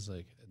stuff is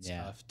like it's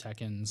Yeah. tough.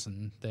 Tekken's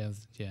and they have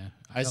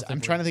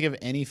I'm trying to think of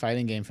any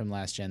fighting game from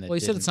last gen that Well,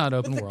 you said it's not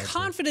open The world. so-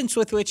 confidence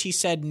with which he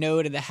said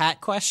no to the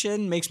hat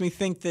question makes me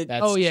think that.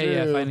 That's Oh yeah,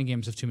 yeah. true. Fighting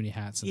games have too many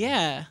hats. in them.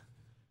 yeah.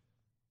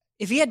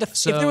 If he had to, if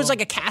So- there was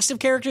like a cast of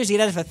characters, he'd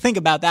have to think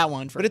about that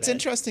one for. But a it's bit.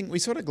 interesting. We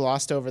sort of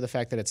glossed over the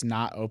fact that it's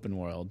not open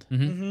world.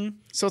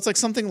 So it's like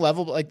something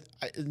level, like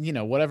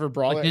whatever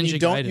brawler. Like and you Ninja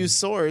don't Gaiden. use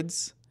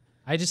swords.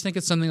 I just think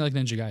it's something like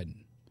Ninja Gaiden.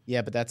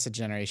 Yeah, but that's a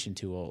generation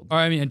too old. Or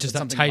I mean, just But that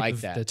something type like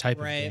of that. the type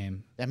Right. of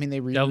game. I mean, they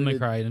rebooted. Devil May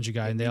Cry, Ninja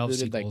Gaiden, they all have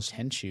rebooted, like sequels.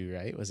 Tenchu,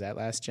 right? Was that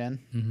last gen?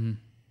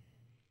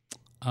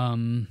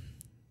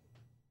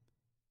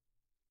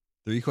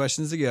 3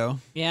 questions to go.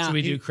 Yeah. Should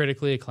we do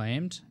critically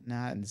acclaimed?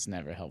 Nah, it's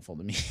never helpful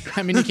to me.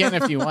 I mean, you can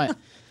if you want.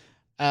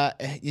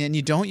 And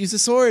you don't use a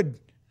sword.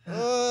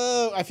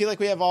 Oh, I feel like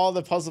we have all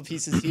the puzzle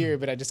pieces here,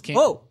 but I just can't.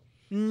 Whoa.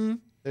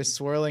 They're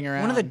swirling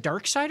around. One of the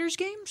Darksiders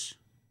games?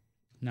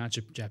 Not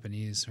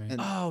Japanese, right? And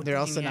Oh, they're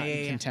dang, also yeah, not yeah,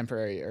 in yeah.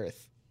 contemporary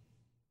Earth.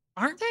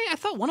 Aren't they? I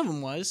thought one of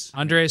them was.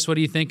 Andres, what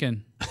are you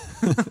thinking?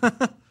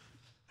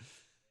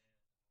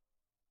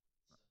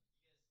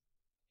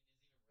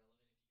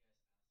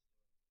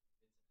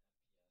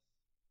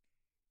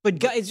 But it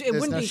There's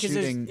wouldn't no be because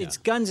shooting. it's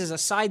guns as a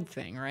side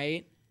thing,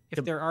 right?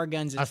 If there are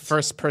guns, A it's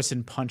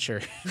first-person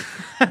puncher.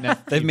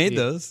 They've made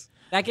those.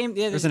 that game.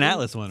 Yeah, There's an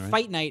Atlas one, right?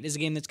 Fight Night is a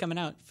game that's coming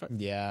out.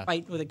 Yeah.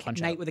 Fight with a K,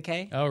 Punch Night Out. with a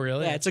K. Oh,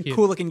 really? Yeah, it's a Cute.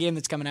 cool looking game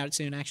that's coming out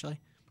soon, actually.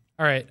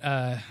 All right.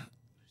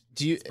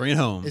 Do you Bring it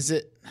home. Is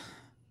it?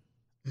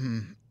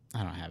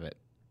 I don't have it.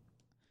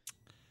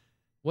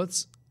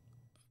 What's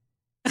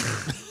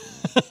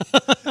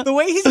The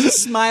way he's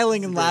just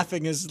smiling and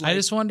laughing is like, I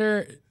just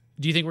wonder.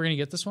 Do you think we're gonna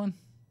get this one?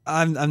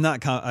 I'm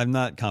not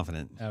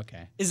confident.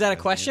 Okay. is that a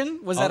question?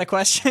 Was that a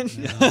question?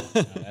 No,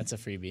 that's a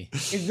freebie.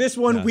 Is this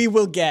one we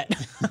will get?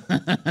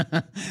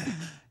 I'm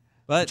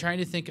But trying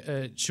to think.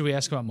 Should we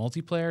ask about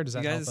multiplayer? Does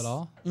that You help guys- at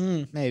all?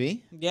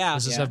 Maybe. Yeah.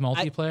 Does this have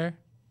multiplayer?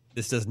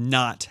 this does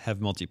not have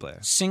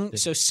multiplayer.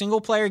 So single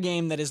player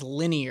game that is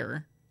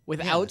linear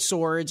without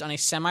swords on a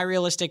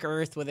semi-realistic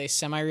Earth with a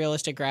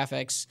semi-realistic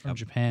graphics, From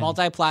Japan.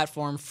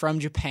 multi-platform from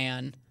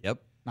Japan.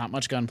 Yep. Not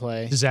much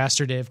gunplay.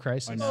 Disaster Day of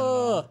Crisis.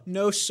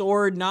 No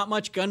sword, not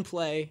much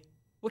gunplay.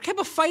 What type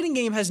of fighting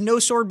game has no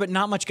sword but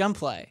not much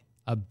gunplay?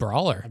 A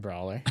brawler. A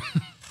brawler.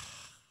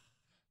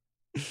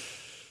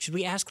 Should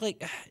we ask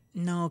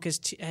no? Because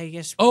I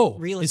guess. Oh,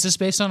 really. is this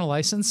based on a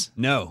license?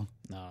 No.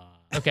 No.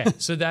 Okay,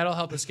 so that'll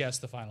help us guess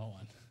the final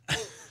one.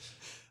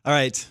 All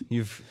right,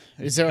 you've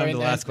Is there come a to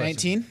the last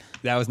question. 19?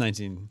 That was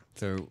 19.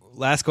 So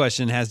last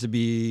question has to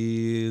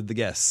be the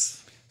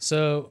guess.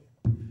 So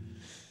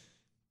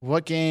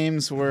What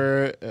games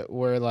were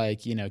like,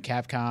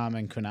 Capcom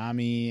and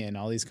Konami and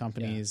all these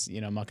companies,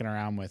 mucking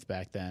around with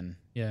back then?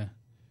 yeah,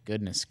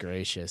 Goodness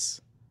gracious.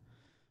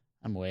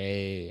 I'm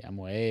way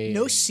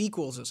No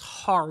sequels is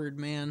hard,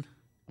 man.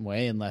 I'm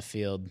way in left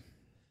field.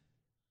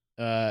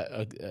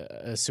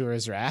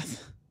 Asura's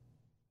Wrath.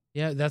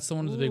 yeah, that's the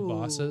one with the big Ooh.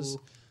 bosses.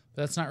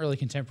 But that's not really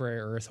contemporary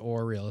Earth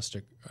or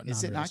realistic.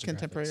 Is it not non-realistic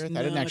contemporary graphics. Earth? No,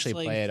 I didn't it's actually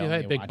like- play it. It I only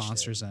had big watched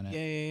monsters in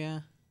it. Yeah.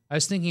 I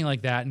was thinking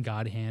like that and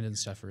God Hand and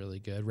stuff are really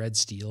good. Red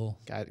Steel,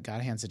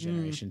 God Hand's a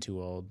generation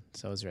too old.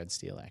 So is Red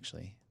Steel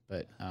actually,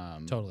 but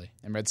totally.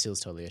 and Red Steel's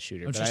totally a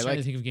shooter. I'm but just I trying like.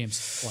 to think of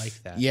games like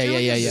that.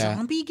 Yeah.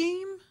 Zombie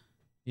game?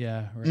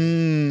 Yeah. Right.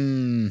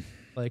 Mm.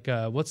 Like,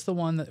 what's the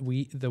one that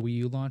the Wii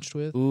U launched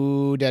with?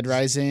 Ooh, Dead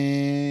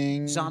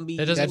Rising. Zombie.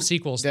 It doesn't have Dead-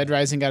 sequels. Dead though.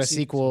 Rising got a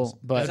sequel,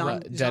 but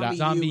Zombie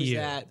Zombie U was U,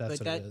 that, that's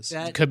but what it is.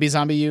 that could be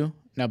Zombie U.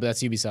 No, but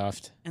that's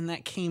Ubisoft. and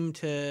that came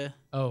to.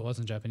 Oh, it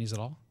wasn't Japanese at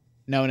all.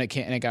 No, and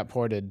it got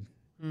ported.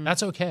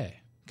 That's okay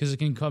because it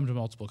can come to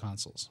multiple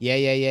consoles.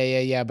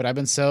 Yeah. But I've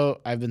been so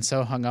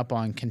hung up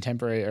on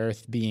contemporary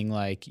Earth being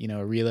like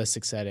a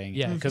realistic setting.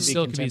 Yeah, it could be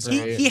still could be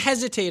contemporary. He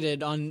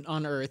hesitated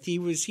on Earth. He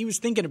was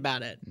thinking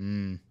about it.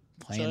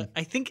 Playing. So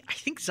I think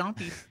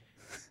zombie.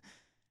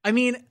 I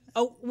mean,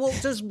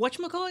 does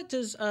whatchamacallit,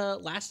 does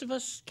Last of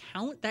Us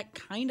count? That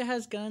kind of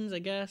has guns, I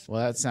guess.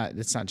 Well, it's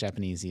not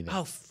Japanese either.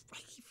 Oh, I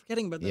keep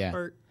forgetting about that Yeah.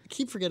 part. I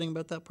keep forgetting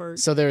about that part.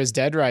 So there was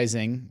Dead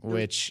Rising,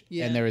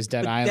 and there was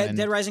Dead But Island,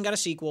 Dead Rising got a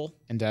sequel.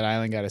 and Dead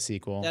Island got a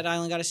sequel. Dead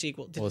Island got a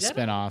sequel. Did well, a Dead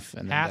spin-off,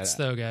 and then Hats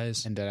Dead, though,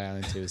 guys. and Dead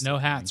Island 2 is No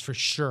hats for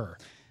sure.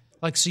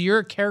 Like, so you're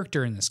a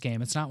character in this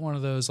game. It's not one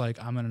of those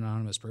like I'm an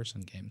anonymous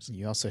person games.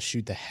 You also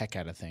shoot the heck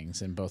out of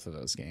things in both of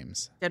those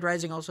games. Dead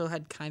Rising also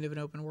had kind of an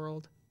open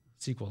world.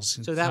 Sequels.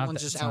 So that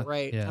one's just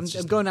outright. I'm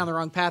just going down the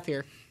wrong path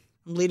here.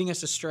 I'm leading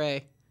us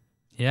astray.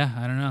 Yeah,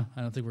 I don't know.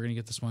 I don't think we're gonna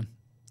get this one.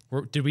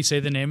 Did we say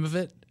the name of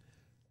it?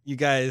 You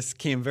guys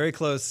came very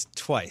close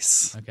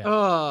twice. Okay.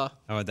 How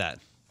about that?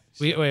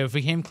 Wait, if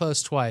we came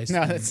close twice.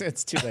 No, it's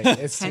too late.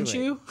 It's too late.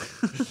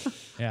 Tenchu?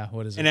 Yeah.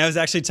 What is it? And it was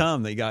actually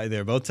Tom that got you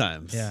there both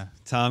times. Yeah.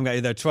 Tom got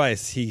you there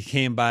twice. He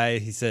came by,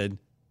 he said,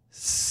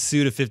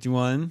 Suda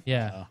 51.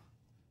 Yeah.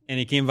 And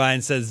he came by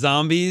and said,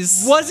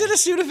 zombies. Was it a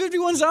Suda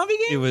 51 zombie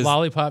It game? was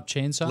Lollipop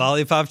Chainsaw.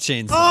 Lollipop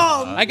Chainsaw.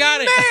 Oh, I got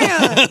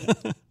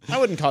it. I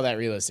wouldn't call that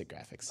realistic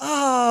graphics.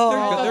 Oh,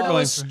 They're That going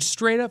was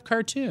straight up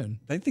cartoon.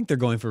 I think they're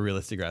going for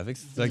realistic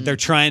graphics. Like they're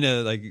trying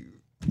to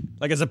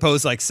like as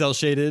opposed to like cell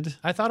shaded.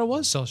 I thought it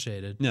was cel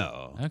shaded.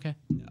 No. Okay.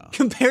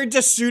 compared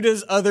to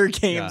Suda's other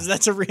games, Yeah.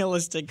 that's a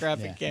realistic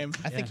graphic game.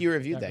 I think you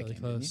reviewed Got that really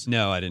game. didn't close.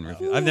 No, I didn't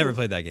review. I've never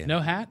played that game. No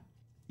hat.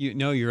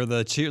 You're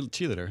the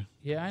cheerleader.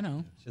 Yeah, I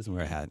know. She doesn't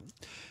wear a hat.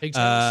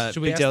 Pigtails.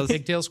 Should we ask Pigtails. the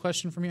pigtails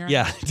question from here on?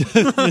 Yeah.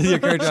 Your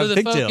character So has the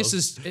pigtails.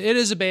 focus it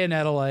is a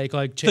Bayonetta like.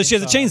 So she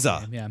has a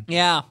chainsaw. game, Yeah.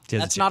 Yeah, Tis a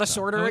that's not a chainsaw.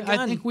 sword or a gun.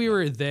 I think we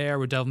were there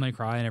with Devil May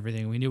Cry and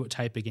everything. We knew what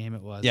type of game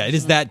it was. Yeah, it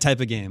is that type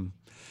of game.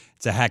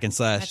 It's a hack and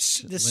slash,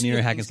 The linear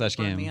Suda hack and thing's slash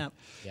burned me game. up.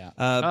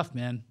 Tough,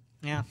 man.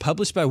 Yeah.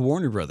 Published by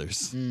Warner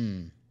Brothers.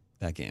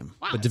 That game,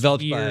 but that's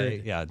developed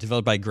weird.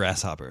 developed by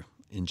Grasshopper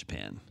in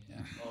Japan.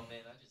 Oh man,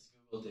 I just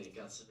googled it.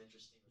 Got some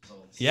interesting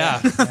results.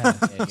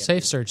 Yeah,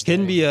 Safe search.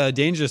 can there. be a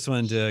dangerous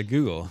one to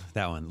Google.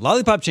 That one,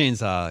 Lollipop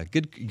Chainsaw.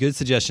 Good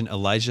suggestion,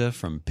 Elijah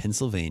from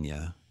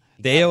Pennsylvania.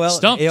 The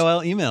Stumped.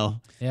 AOL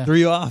email Yeah. threw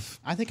you off.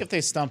 I think if they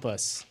stump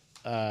us,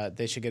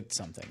 they should get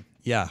something.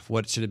 Yeah,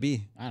 what should it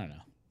be? I don't know.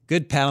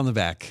 Good pat on the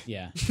back.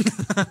 Yeah.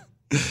 How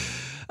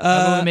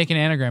about we make an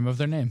anagram of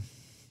their name?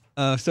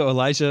 So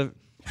Elijah,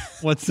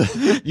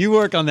 you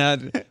work on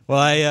that while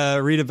I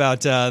read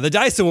about the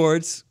DICE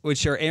Awards,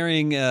 which are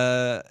airing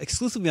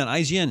exclusively on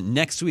IGN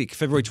next week,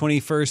 February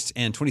 21st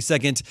and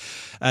 22nd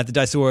at the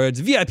DICE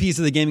Awards. VIPs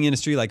of the gaming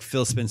industry like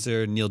Phil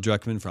Spencer, Neil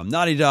Druckmann from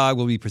Naughty Dog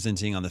will be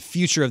presenting on the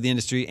future of the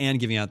industry and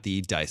giving out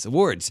the DICE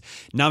Awards.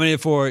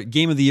 Nominated for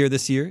Game of the Year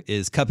this year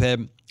is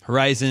Cuphead,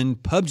 Horizon,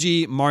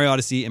 PUBG, Mario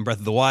Odyssey, and Breath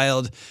of the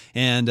Wild.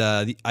 And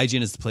the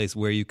IGN is the place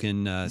where you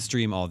can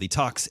stream all the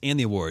talks and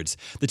the awards.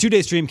 The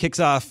 2-day stream kicks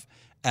off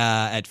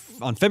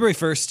on February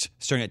 1st,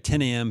 starting at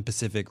 10 a.m.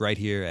 Pacific right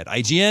here at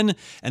IGN.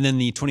 And then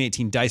the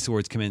 2018 DICE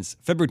Awards commence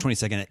February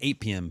 22nd at 8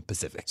 p.m.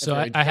 Pacific. So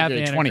I have the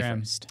February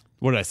anagram. 21st.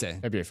 What did I say?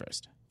 February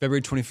 1st.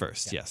 February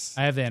 21st, yes.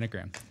 I have the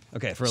anagram.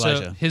 Okay, for So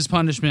Elijah. his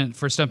punishment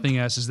for stumping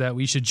us is that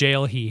we should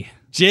jail he.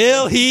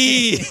 Jail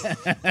he!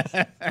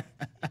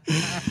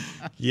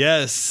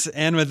 Yes,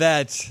 and with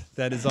that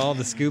is all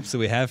the scoops that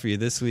we have for you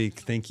this week.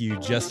 Thank you,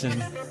 Justin.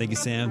 Thank you,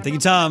 Sam. Thank you,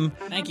 Tom.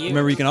 Thank you.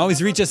 Remember, you can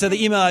always reach us at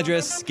the email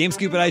address,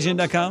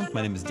 gamescoop@ign.com.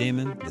 My name is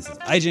Damon. This is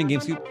IGN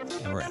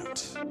Gamescoop, and we're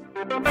out.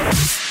 Thank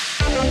you.